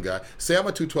 bodybuilding guy, say I'm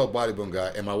a 212 bodybuilding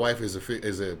guy, and my wife is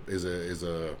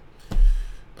a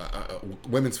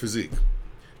women's physique.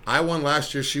 I won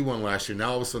last year. She won last year. Now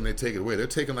all of a sudden they take it away. They're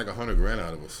taking like $100,000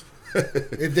 out of us.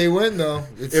 If they win, though,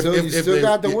 you still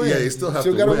got to win. Yeah, you still have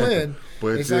to win.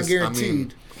 But it's not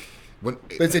guaranteed. But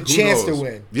it's a chance to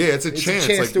win. Yeah, it's a chance.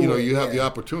 Like, you have the Yeah.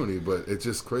 opportunity, but it's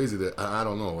just crazy that I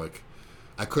don't know. Like,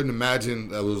 I couldn't imagine.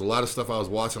 There was a lot of stuff I was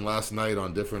watching last night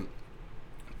on different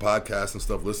podcasts and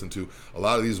stuff. Listened to. A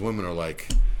lot of these women are like,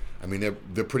 I mean,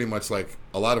 they're pretty much like,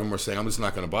 a lot of them are saying, I'm just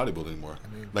not going to bodybuild anymore.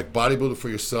 Like, bodybuild for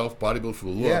yourself, bodybuild for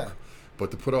the look,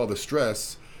 but to put all the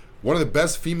stress. One of the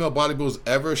best female bodybuilders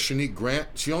ever, Shanique Grant,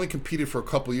 she only competed for a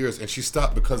couple years and she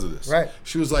stopped because of this. Right.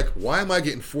 She was like, why am I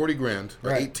getting $40,000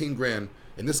 or Right. $18,000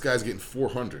 and this guy's getting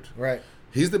 $400? Right.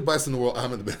 He's the best in the world.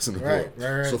 I'm the best in the world.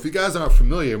 Right. So if you guys aren't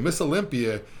familiar, Miss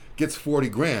Olympia gets 40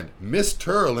 grand.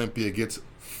 Mr. Olympia gets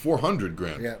 400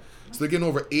 grand. Yeah. So they're getting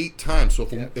over 8 times. So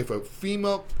if a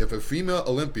female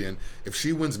Olympian, if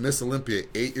she wins Miss Olympia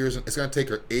 8 years, it's going to take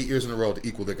her 8 years in a row to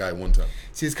equal the guy one time.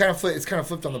 See, it's kind of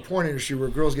flipped on the porn industry where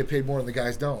girls get paid more and the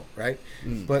guys don't, right?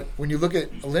 But when you look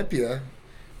at Olympia,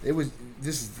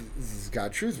 this is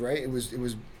God truth, right? It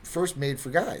was first made for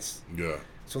guys. Yeah.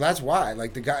 So that's why,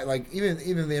 like the guy, like even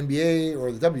the NBA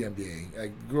or the WNBA,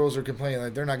 like girls are complaining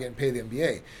like they're not getting paid the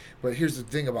NBA. But here's the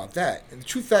thing about that, and the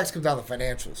true facts come down to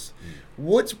financials.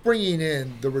 What's bringing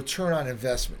in the return on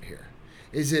investment here?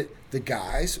 Is it the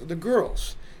guys or the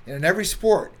girls? And in every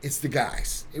sport, it's the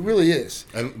guys. It really is.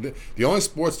 And the only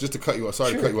sports, just to cut you off,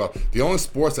 to cut you off, the only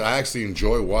sports that I actually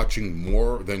enjoy watching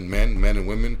more than men and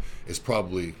women is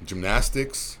probably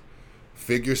gymnastics,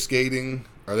 figure skating.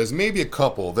 Or there's maybe a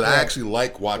couple that I actually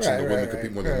like watching the women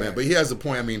compete more than men. But he has a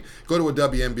point. I mean, go to a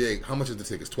WNBA. How much is the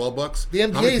tickets? $12? The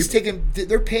NBA is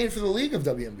they're paying for the league of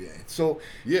WNBA. So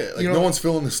yeah, like no one's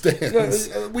filling the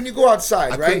stands. When you go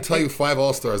outside, I couldn't tell you 5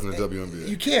 All-Stars in the WNBA.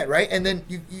 You can't, right? And then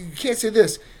you can't say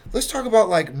this. Let's talk about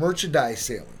like merchandise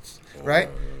sales, right?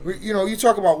 You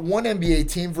talk about one NBA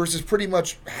team versus pretty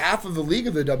much half of the league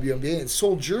of the WNBA and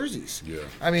sold jerseys. Yeah.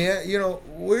 I mean,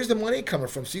 where's the money coming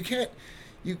from? So you can't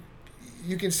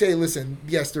you can say, listen,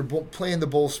 yes, they're playing the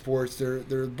both sports.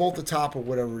 They're both the top of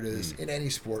whatever it is in any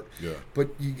sport. Yeah. But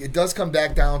it does come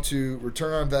back down to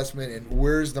return on investment and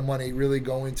where's the money really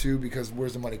going to, because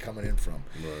where's the money coming in from?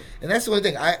 Right. And that's the only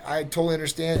thing. I totally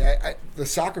understand. The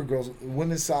soccer girls,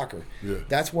 women's soccer,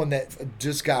 that's one that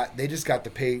just got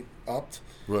the pay upped.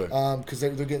 Right. Because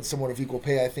they're getting somewhat of equal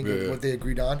pay, I think, what they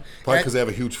agreed on. Probably because they have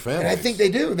a huge fan base. And I think they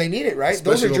do. They need it, right?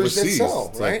 Especially those are jerseys that sell,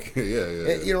 it's right? Like,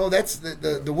 yeah. That's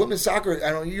the women's soccer.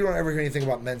 You don't ever hear anything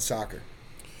about men's soccer.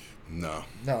 No,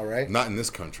 right? Not in this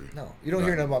country. No, you don't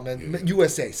hear nothing about men.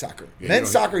 USA soccer. Men's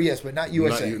soccer, yes, but not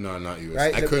USA. Not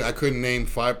USA. Right? I couldn't name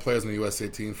 5 players in the USA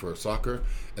team for soccer,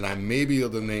 and I may be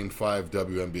able to name 5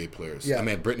 WNBA players. Yeah. I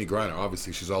mean, Brittany Griner,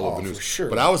 obviously, she's all over the news. For sure.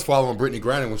 But I was following Brittany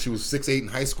Griner when she was 6'8" in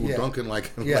high school, dunking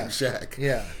like Shaq.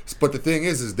 Yeah. But the thing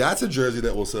is that's a jersey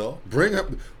that will sell.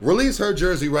 Release her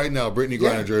jersey right now, Brittany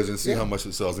Griner jersey, and see how much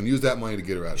it sells, and use that money to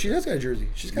get her out of it. She does got a jersey.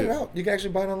 She's got it out. You can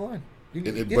actually buy it online.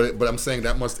 But I'm saying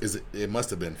it must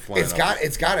have been flying.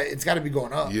 It's got to be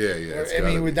going up. Yeah. I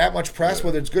mean, with that much press,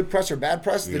 whether it's good press or bad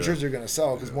press, the jerseys are going to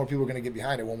sell because more people are going to get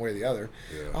behind it one way or the other.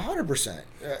 100%,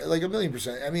 like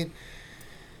 1,000,000%. I mean,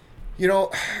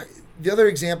 the other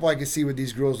example I could see with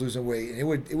these girls losing weight, and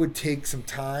it would take some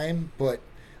time, but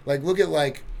like look at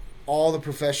like all the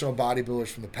professional bodybuilders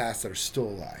from the past that are still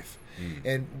alive.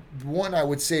 And one I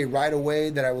would say right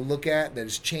away that I would look at that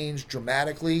has changed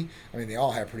dramatically, I mean, they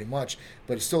all have pretty much,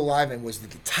 but it's still alive and was at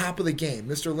the top of the game,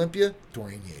 Mr. Olympia,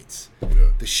 Dorian Yates.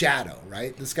 The Shadow,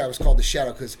 right? This guy was called the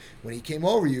Shadow because when he came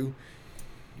over you,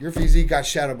 your physique got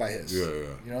shadowed by his.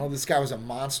 This guy was a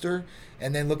monster,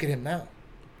 and then look at him now.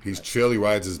 He's chill. He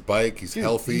rides his bike. He's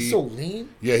healthy. He's so lean.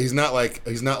 Yeah, he's not like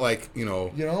he's not like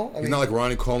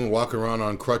Ronnie Coleman walking around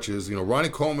on crutches. Ronnie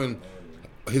Coleman,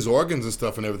 his organs and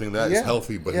stuff and everything is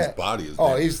healthy, but his body is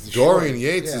dead. He's Dorian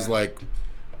Yates is like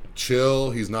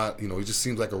chill. He's not, he just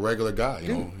seems like a regular guy.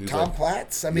 He's Tom like,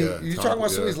 Platz. I mean, you're talking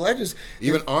about some of these legends.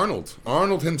 Even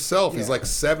Arnold himself, he's like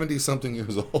 70-something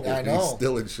years old. I know. He's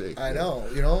still in shape. I know,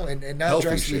 and not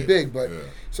drastically big, but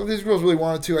some of these girls really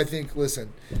wanted to. I think,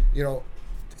 listen,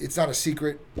 it's not a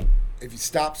secret. If you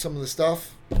stop some of the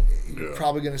stuff, you're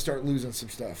probably going to start losing some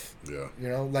stuff.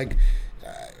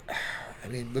 I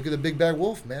mean, look at the Big Bad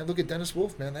Wolf, man. Look at Dennis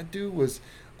Wolf, man. That dude was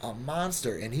a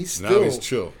monster, and he's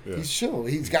chill. Yeah. He's chill.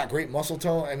 He's got great muscle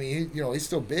tone. I mean, he's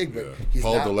still big, but he's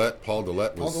Paul not.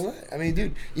 Dillette was. I mean,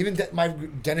 dude, even my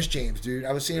Dennis James, dude.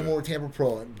 I was seeing him over Tampa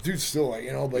Pro. Dude's still like,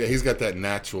 but he's got that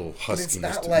natural huskiness. It's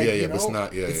not like but it's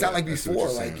not. It's not like before,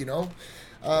 like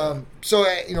So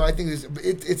I think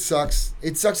it sucks.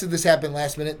 It sucks that this happened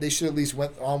last minute. They should at least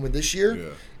went on with this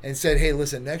year and said, hey,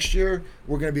 listen, next year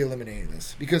we're going to be eliminating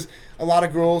this, because a lot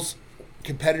of girls,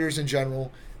 competitors in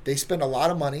general, they spend a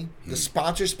lot of money. The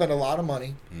sponsors spend a lot of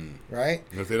money, right?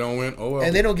 And if they don't win, oh well.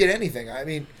 And they don't get anything. I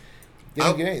mean, they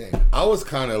don't get anything. I was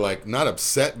kind of like not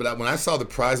upset, but when I saw the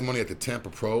prize money at the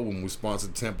Tampa Pro when we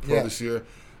sponsored Tampa Pro this year,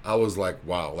 I was like,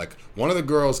 wow. Like, one of the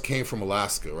girls came from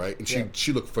Alaska, right? And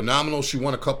she looked phenomenal. She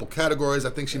won a couple categories.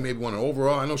 I think she maybe won an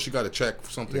overall. I know she got a check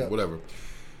for something, whatever.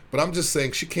 But I'm just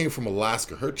saying, she came from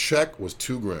Alaska. Her check was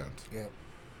 $2,000. Yeah.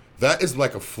 That is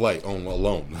like a flight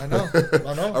alone. I know.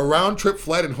 A round trip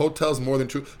flight and hotels more than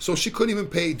 $2,000. So she couldn't even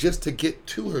pay just to get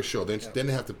to her show. Then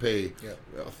they have to pay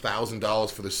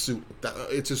 $1,000 for the suit.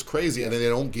 It's just crazy, and then they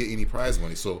don't get any prize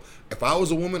money. So if I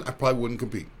was a woman, I probably wouldn't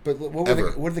compete. But what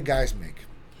do the guys make?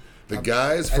 The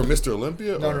guys for Mr.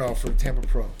 Olympia? No, for Tampa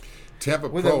Pro. Tampa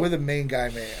Pro. With the main guy,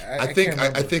 man. I think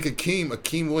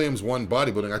Akeem Williams won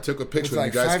bodybuilding. I took a picture.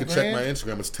 Like you guys can $5,000? check my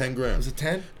Instagram. It's $10,000. Was it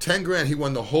 10? $10,000. He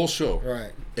won the whole show.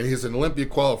 Right. And he's an Olympia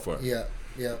qualifier.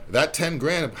 Yeah. That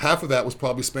 $10,000, half of that was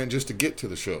probably spent just to get to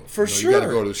the show. Sure. You got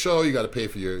to go to the show. You got to pay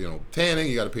for your, tanning.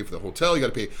 You got to pay for the hotel. You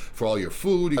got to pay for all your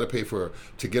food. You got to pay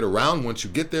to get around once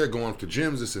you get there. Going to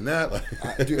gyms, this and that.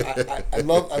 Dude, I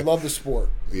love the sport.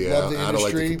 Yeah, love the industry, I don't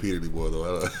like to compete anymore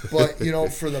though.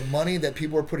 But for the money that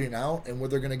people are putting out and what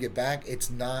they're going to get back, it's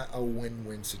not a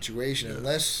win-win situation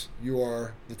unless you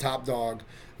are the top dog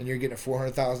and you're getting a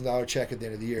 $400,000 check at the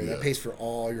end of the year. That pays for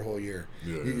all your whole year.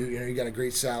 Yeah. You got a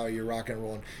great salary. You're rocking and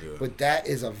rolling. Yeah. But that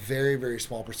is a very, very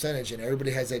small percentage, and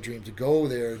everybody has that dream to go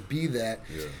there, be that.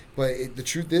 Yeah. But the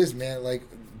truth is, man, like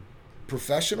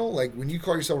professional, like when you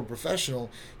call yourself a professional,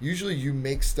 usually you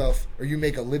make stuff or you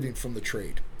make a living from the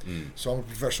trade. So I'm a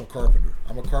professional carpenter.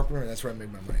 I'm a carpenter, and that's where I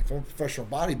make my money. If I'm a professional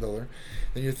bodybuilder,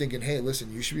 then you're thinking, hey,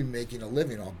 listen, you should be making a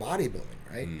living on bodybuilding,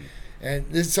 right? And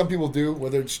this some people do,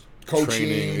 whether it's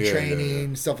coaching,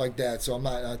 training, stuff like that. So I'm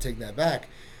not taking that back.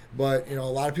 But, a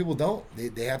lot of people don't.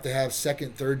 They have to have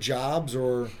second, third jobs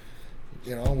or,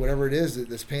 whatever it is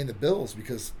that's paying the bills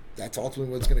because that's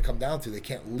ultimately what it's going to come down to. They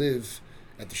can't live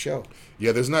at the show.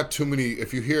 Yeah, there's not too many.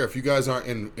 If you guys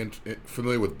aren't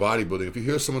familiar with bodybuilding, if you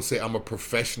hear someone say, I'm a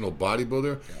professional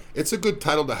bodybuilder, it's a good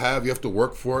title to have. You have to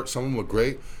work for it. Some of them are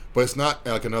great, but it's not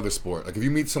like another sport. Like if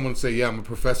you meet someone and say, yeah, I'm a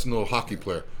professional hockey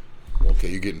player. Okay,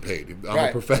 you're getting paid. I'm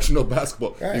a professional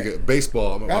basketball. You get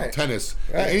baseball. I'm tennis.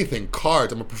 Anything.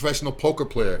 Cards. I'm a professional poker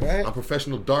player. I'm a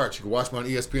professional darts. You can watch me on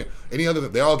ESPN. Any other.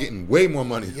 They're all getting way more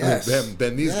money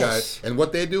than these guys. And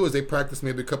what they do is they practice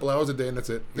maybe a couple hours a day, and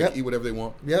that's it. They eat whatever they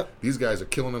want. These guys are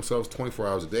killing themselves 24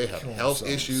 hours a day. Have health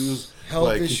issues.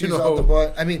 Health issues out the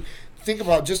butt. I mean, think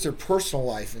about just their personal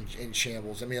life in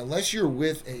shambles. I mean, unless you're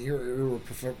you're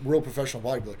a real professional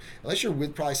bodybuilder, unless you're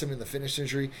with probably somebody in the fitness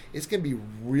industry, it's going to be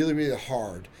really, really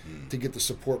hard to get the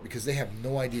support because they have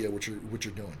no idea what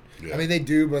you're doing. I mean, they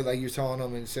do, but like you're telling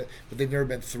them, but they've never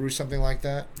been through something like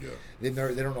that. They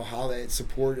don't know how they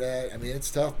support that. I mean, it's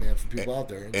tough, man, for people out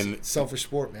there. It's selfish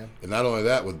sport, man. And not only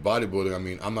that, with bodybuilding, I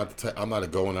mean, I'm not a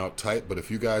going out type, but if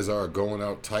you guys are a going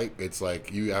out type, it's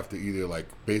like you have to either like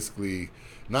basically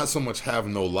not so much have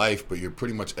no life, but you're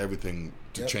pretty much everything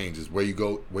changes. Where you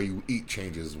go, where you eat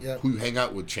changes. Who you hang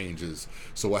out with changes.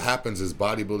 So what happens is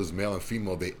bodybuilders, male and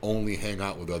female, they only hang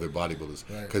out with other bodybuilders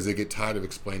because they get tired of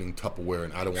explaining Tupperware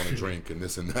and I don't want to drink and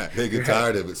this and that. They get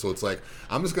tired of it. So it's like,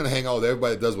 I'm just going to hang out with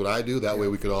everybody that does what I do. That way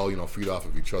we could all, feed off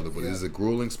of each other. But it is a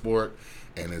grueling sport.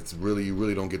 And it's really, you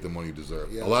really don't get the money you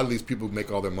deserve. A lot of these people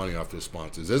make all their money off their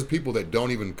sponsors. There's people that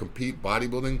don't even compete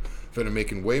bodybuilding that are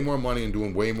making way more money and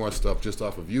doing way more stuff just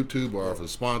off of YouTube or off of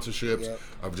sponsorships,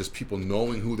 of just people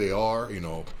knowing who they are,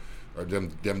 or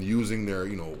them using their,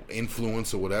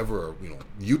 influence or whatever, or,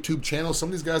 YouTube channels. Some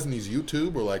of these guys in these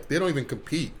YouTube are like, they don't even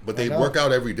compete, but they work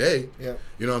out every day. You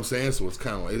know what I'm saying? So it's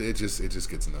kind of like, it just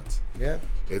gets nuts.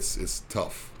 It's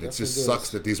tough. It just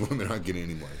sucks that these women aren't getting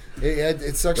any money.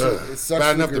 It sucks. It sucks.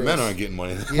 Bad enough the men aren't getting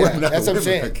money. That's what I'm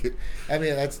saying. I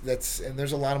mean, that's and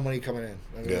there's a lot of money coming in.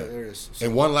 I mean, there is. So.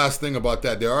 And one last thing about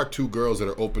that, there are two girls that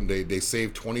are open. They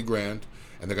saved $20,000,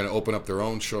 and they're going to open up their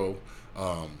own show.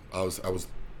 I was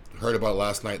heard about it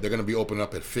last night. They're going to be opening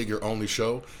up a figure only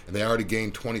show, and they already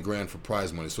gained $20,000 for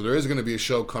prize money. So there is going to be a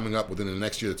show coming up within the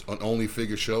next year that's an only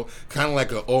figure show, kind of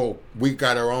like we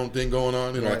got our own thing going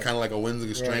on, kind of like a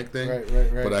Windsor Strength thing.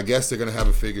 Right. But I guess they're going to have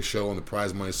a figure show, and the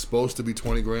prize money is supposed to be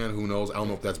 $20,000. Who knows? I don't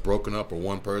know if that's broken up or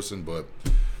one person, but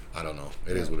I don't know.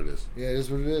 It is what it is. Yeah, it is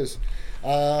what it is.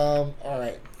 All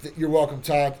right, you're welcome,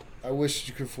 Todd. I wish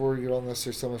you could afford to get all this.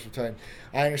 There's so much for time.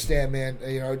 I understand, man.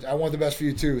 I want the best for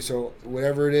you too. So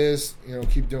whatever it is,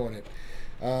 keep doing it.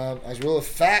 As well as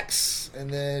facts,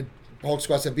 and then Hulk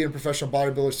Squad said being a professional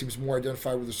bodybuilder seems more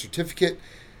identified with a certificate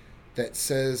that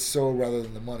says so rather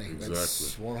than the money. Exactly.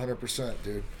 That's 100%,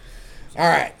 dude. All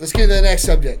right, let's get to the next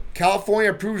subject. California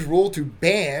approves rule to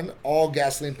ban all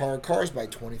gasoline-powered cars by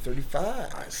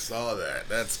 2035. I saw that.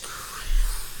 That's crazy.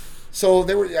 So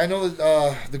I know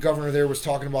that the governor there was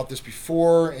talking about this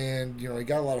before, and he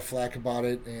got a lot of flack about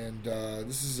it. And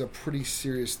this is a pretty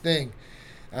serious thing.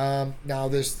 Now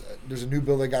there's a new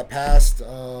bill that got passed.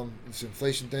 It's an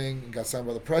inflation thing. It got signed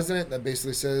by the president that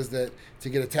basically says that to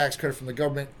get a tax credit from the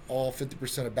government, all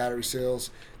 50% of battery sales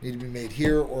need to be made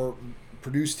here or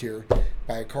produced here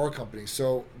by a car company.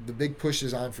 So the big push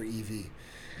is on for EV.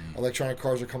 Electronic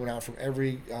cars are coming out from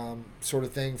every sort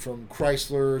of thing, from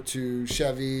Chrysler to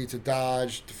Chevy to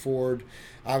Dodge to Ford.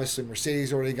 Obviously,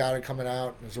 Mercedes already got it coming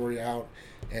out. It's already out.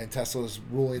 And Tesla's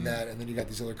ruling that. And then you got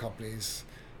these other companies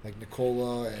like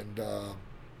Nikola and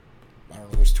I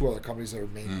don't know. There's 2 other companies that are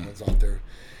main ones out there.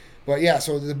 But yeah,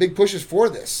 so the big push is for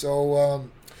this. So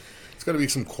it's got to be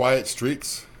some quiet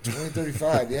streets.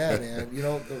 2035, yeah, man. You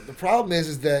know, the problem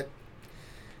is that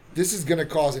this is going to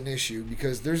cause an issue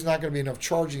because there's not going to be enough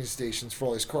charging stations for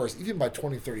all these cars, even by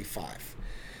 2035.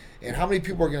 And how many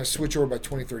people are going to switch over by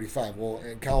 2035? Well,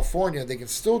 in California, they can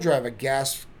still drive a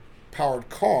gas-powered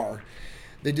car.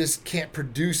 They just can't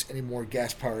produce any more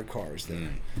gas-powered cars there.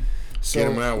 So, get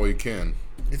them out while you can.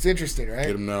 It's interesting, right?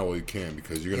 Get them now while you can,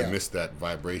 because you're going to miss that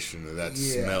vibration or that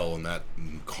smell and that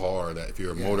car. That if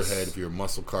you're a motorhead, if you're a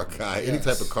muscle car guy, any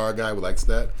type of car guy who likes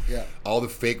that, all the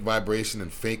fake vibration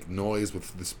and fake noise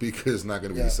with the speaker is not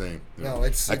going to be the same. No,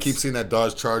 I keep seeing that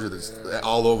Dodge Charger that's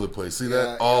all over the place. See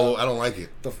that? I don't like it.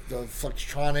 The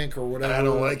Flextronic or whatever. I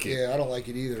don't like it. Yeah, I don't like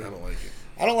it either. I don't like it.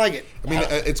 I don't like it. I mean,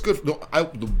 it's good.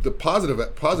 The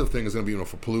positive thing is going to be,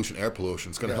 for pollution, air pollution.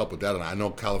 It's going to help with that. And I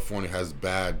know California has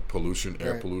bad pollution,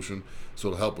 air pollution, so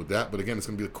it'll help with that. But again, it's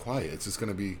going to be quiet. It's just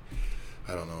going to be,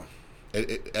 I don't know.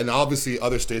 And obviously,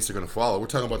 other states are going to follow. We're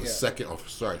talking about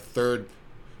the third,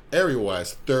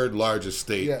 area-wise, third largest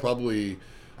state. Yeah. Probably,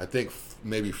 I think,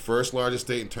 maybe first largest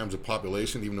state in terms of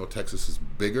population, even though Texas is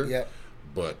bigger. Yeah.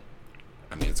 But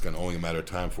I mean, it's going to only a matter of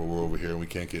time before we're over here and we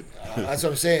can't get. That's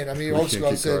what I'm saying. I mean, also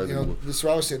I said, this is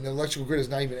what I was saying. The electrical grid is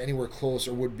not even anywhere close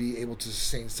or would be able to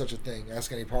sustain such a thing.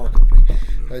 Ask any power company.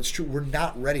 It's true. We're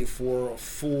not ready for a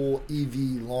full EV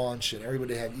launch and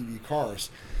everybody to have EV cars.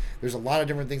 There's a lot of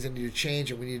different things that need to change,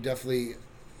 and we need to definitely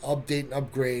update and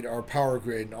upgrade our power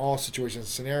grid in all situations and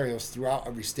scenarios throughout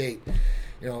every state.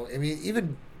 I mean,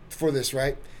 even for this,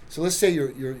 right? So let's say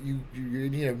you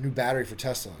need a new battery for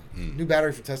Tesla. New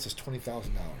battery for Tesla is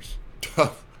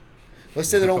 $20,000. Let's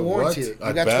say they don't warranty it.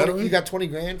 You got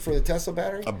 $20,000 for the Tesla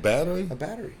battery. A battery. A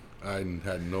battery. I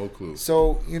had no clue.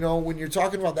 So when you're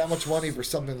talking about that much money for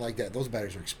something like that, those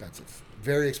batteries are expensive,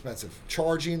 very expensive.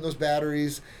 Charging those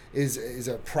batteries is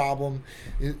a problem.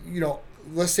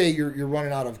 Let's say you're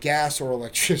running out of gas or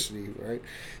electricity, right?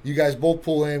 You guys both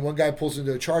pull in. One guy pulls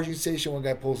into a charging station. One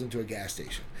guy pulls into a gas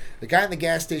station. The guy in the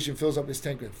gas station fills up his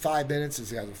tank in 5 minutes.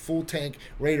 He has a full tank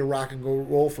ready to rock and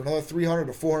roll for another 300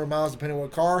 to 400 miles, depending on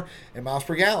what car, and miles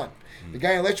per gallon. The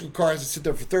guy in the electrical car has to sit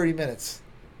there for 30 minutes.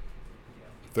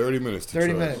 30 minutes to 30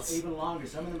 charge. minutes. Even longer.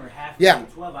 Some of them are half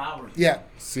 12 hours. Yeah.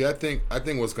 See, I think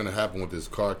what's going to happen with this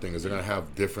car thing is they're going to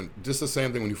have just the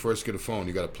same thing when you first get a phone.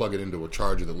 You got to plug it into a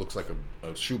charger that looks like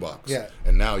a shoebox. Yeah.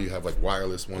 And now you have like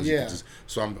wireless ones. Yeah.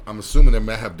 So I'm assuming they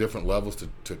may have different levels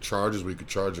to chargers where you could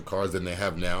charge the cars than they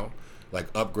have now.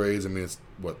 Like upgrades. I mean, it's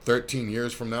 13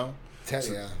 years from now. 10.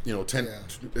 So, yeah. 10. Yeah.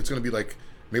 It's going to be like,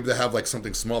 maybe they have like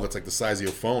something small that's like the size of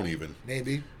your phone even.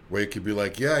 Maybe. Where it could be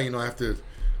like, I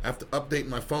have to update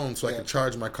my phone so I can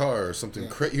charge my car or something.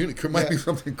 It might be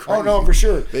something crazy. Oh no, for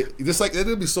sure.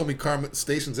 There'll be so many car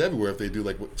stations everywhere if they do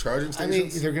like charging stations. I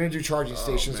mean, they're going to do charging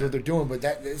stations. What they're doing, but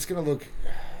it's going to look.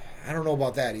 I don't know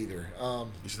about that either.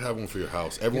 You should have one for your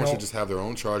house. Everyone should just have their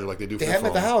own charger like they do. They for have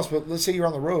their them at the phones. house, but let's say you're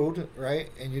on the road,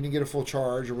 right, and you didn't get a full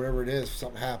charge or whatever it is,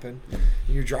 something happened, and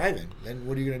you're driving. Then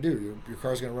what are you going to do? Your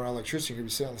car's going to run out of electricity. You're going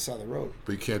to be sitting on the side of the road.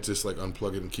 But you can't just like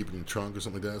unplug it and keep it in the trunk or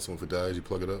something like that. So if it dies, you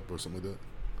plug it up or something like that.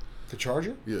 The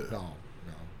charger? Yeah. No.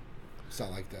 It's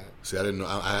not like that. See, I didn't know.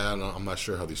 I'm not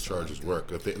sure how these chargers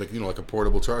work. If they, like a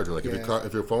portable charger. Like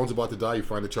if your phone's about to die, you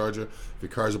find a charger. If your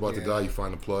car's about to die, you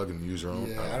find a plug and use your own.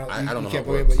 Yeah, I don't know how it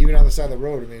believe works. But even on the side of the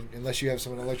road, I mean, unless you have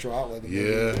some electro outlet, you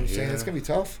know what I'm saying? It's gonna be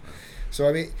tough. So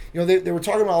I mean, they were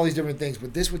talking about all these different things,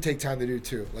 but this would take time to do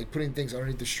too. Like putting things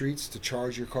underneath the streets to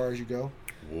charge your car as you go.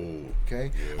 Whoa.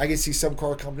 Okay, yeah. I can see some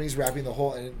car companies wrapping the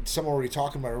whole, and some are already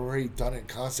talking about it, already done it in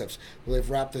concepts where they've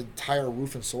wrapped the entire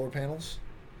roof in solar panels.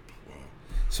 Wow.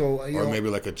 So maybe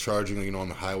like a charging, on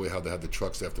the highway, how they have the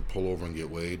trucks they have to pull over and get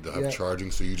weighed. They have charging,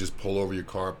 so you just pull over your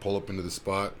car, pull up into the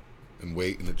spot, and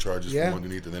wait, and it charges from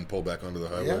underneath, and then pull back onto the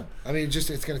highway. Yeah, I mean, it's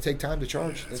going to take time to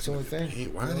charge. That's the only thing.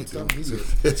 Why are they doing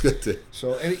it's good.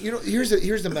 So, and here's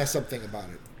the mess up thing about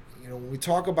it. When we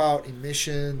talk about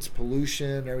emissions,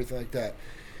 pollution, everything like that,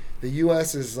 the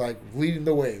U.S. is like leading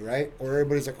the way, right? Or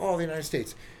everybody's like, oh, the United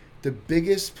States. The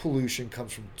biggest pollution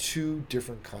comes from 2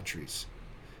 different countries,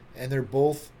 and they're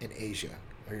both in Asia.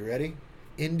 Are you ready?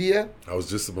 India.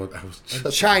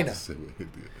 And China.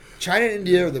 China and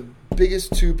India are the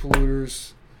biggest 2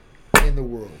 polluters in the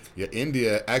world. Yeah,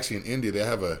 India. Actually, in India, they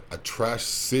have a trash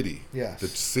city. Yes. The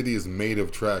city is made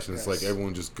of trash, and it's like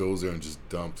everyone just goes there and just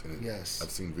dumps. And I've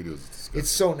seen videos. It's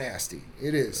so nasty.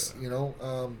 It is,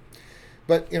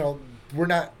 But, we're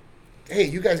not hey,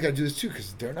 you guys got to do this too,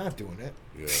 because they're not doing it.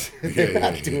 Yeah. They're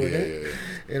not doing it.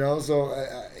 You know, so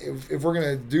if we're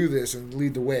going to do this and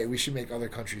lead the way, we should make other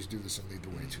countries do this and lead the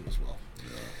way too as well.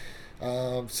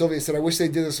 Sylvia said, I wish they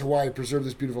did this in Hawaii, preserve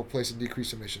this beautiful place and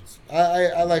decrease emissions.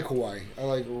 I like Hawaii.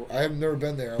 I have never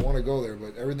been there. I want to go there,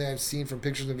 but everything I've seen from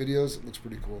pictures and videos, it looks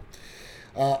pretty cool.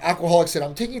 Aquaholic said,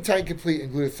 I'm taking Titan Complete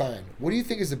and glutathione. What do you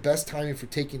think is the best timing for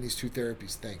taking these two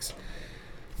therapies? Thanks.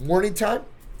 Morning time?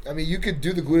 I mean, you could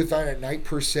do the glutathione at night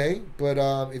per se, but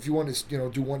if you want to,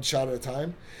 do one shot at a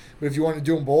time. But if you want to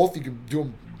do them both, you can do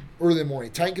them early in the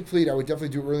morning. Titan Complete, I would definitely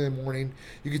do early in the morning.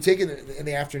 You could take it in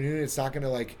the afternoon. It's not going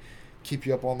to keep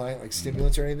you up all night like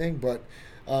stimulants or anything, but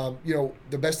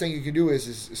the best thing you can do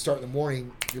is start in the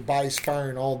morning. Your body's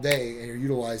firing all day and you're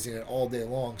utilizing it all day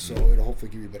long, so it'll hopefully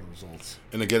give you better results.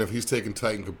 And again, if he's taking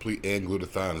Titan Complete and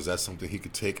glutathione, is that something he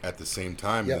could take at the same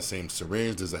time in the same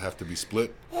syringe? Does it have to be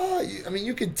split?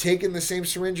 You could take in the same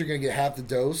syringe. You're going to get half the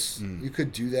dose. You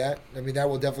could do that. I mean, that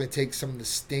will definitely take some of the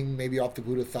sting maybe off the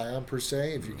glutathione per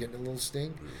se if you're getting a little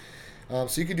sting.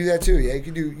 So you could do that too. Yeah, you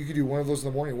could do one of those in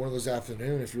the morning, one of those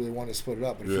afternoon if you really want to split it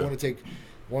up. But if you want to take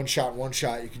one shot,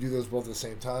 you can do those both at the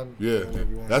same time. Yeah,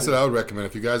 that's what I would recommend.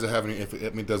 If you guys are having, if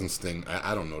it doesn't sting,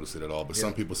 I don't notice it at all. But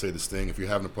some people say the sting. If you're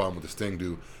having a problem with the sting,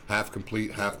 do half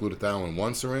Complete, half glutathione in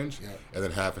one syringe, and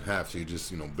then half and half. So you're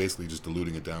just basically just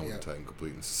diluting it down with the Titan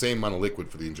Complete. It's the same amount of liquid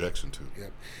for the injection too. Yeah.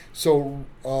 So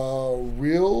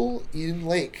Real Eden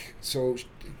Lake. So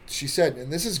she said,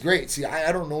 and this is great. See,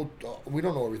 I don't know. We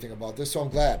don't know everything about this, so I'm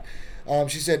glad.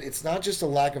 She said it's not just a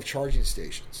lack of charging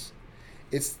stations.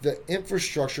 It's the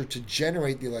infrastructure to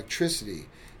generate the electricity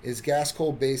is gas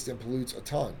coal based and pollutes a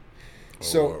ton.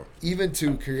 Even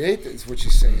to create this, what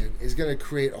she's saying, is going to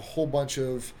create a whole bunch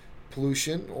of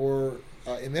pollution or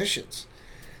emissions.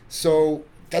 So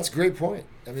that's a great point.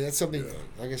 I mean, that's something,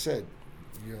 like I said,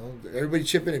 everybody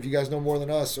chip in. If you guys know more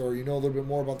than us or you know a little bit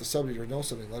more about the subject or know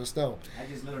something, let us know.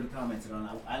 I just literally commented on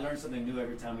it. I learn something new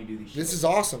every time we do these shows. This is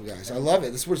awesome, guys. I love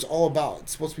it. This is what it's all about.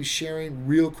 It's supposed to be sharing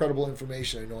real, credible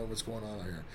information and knowing what's going on here.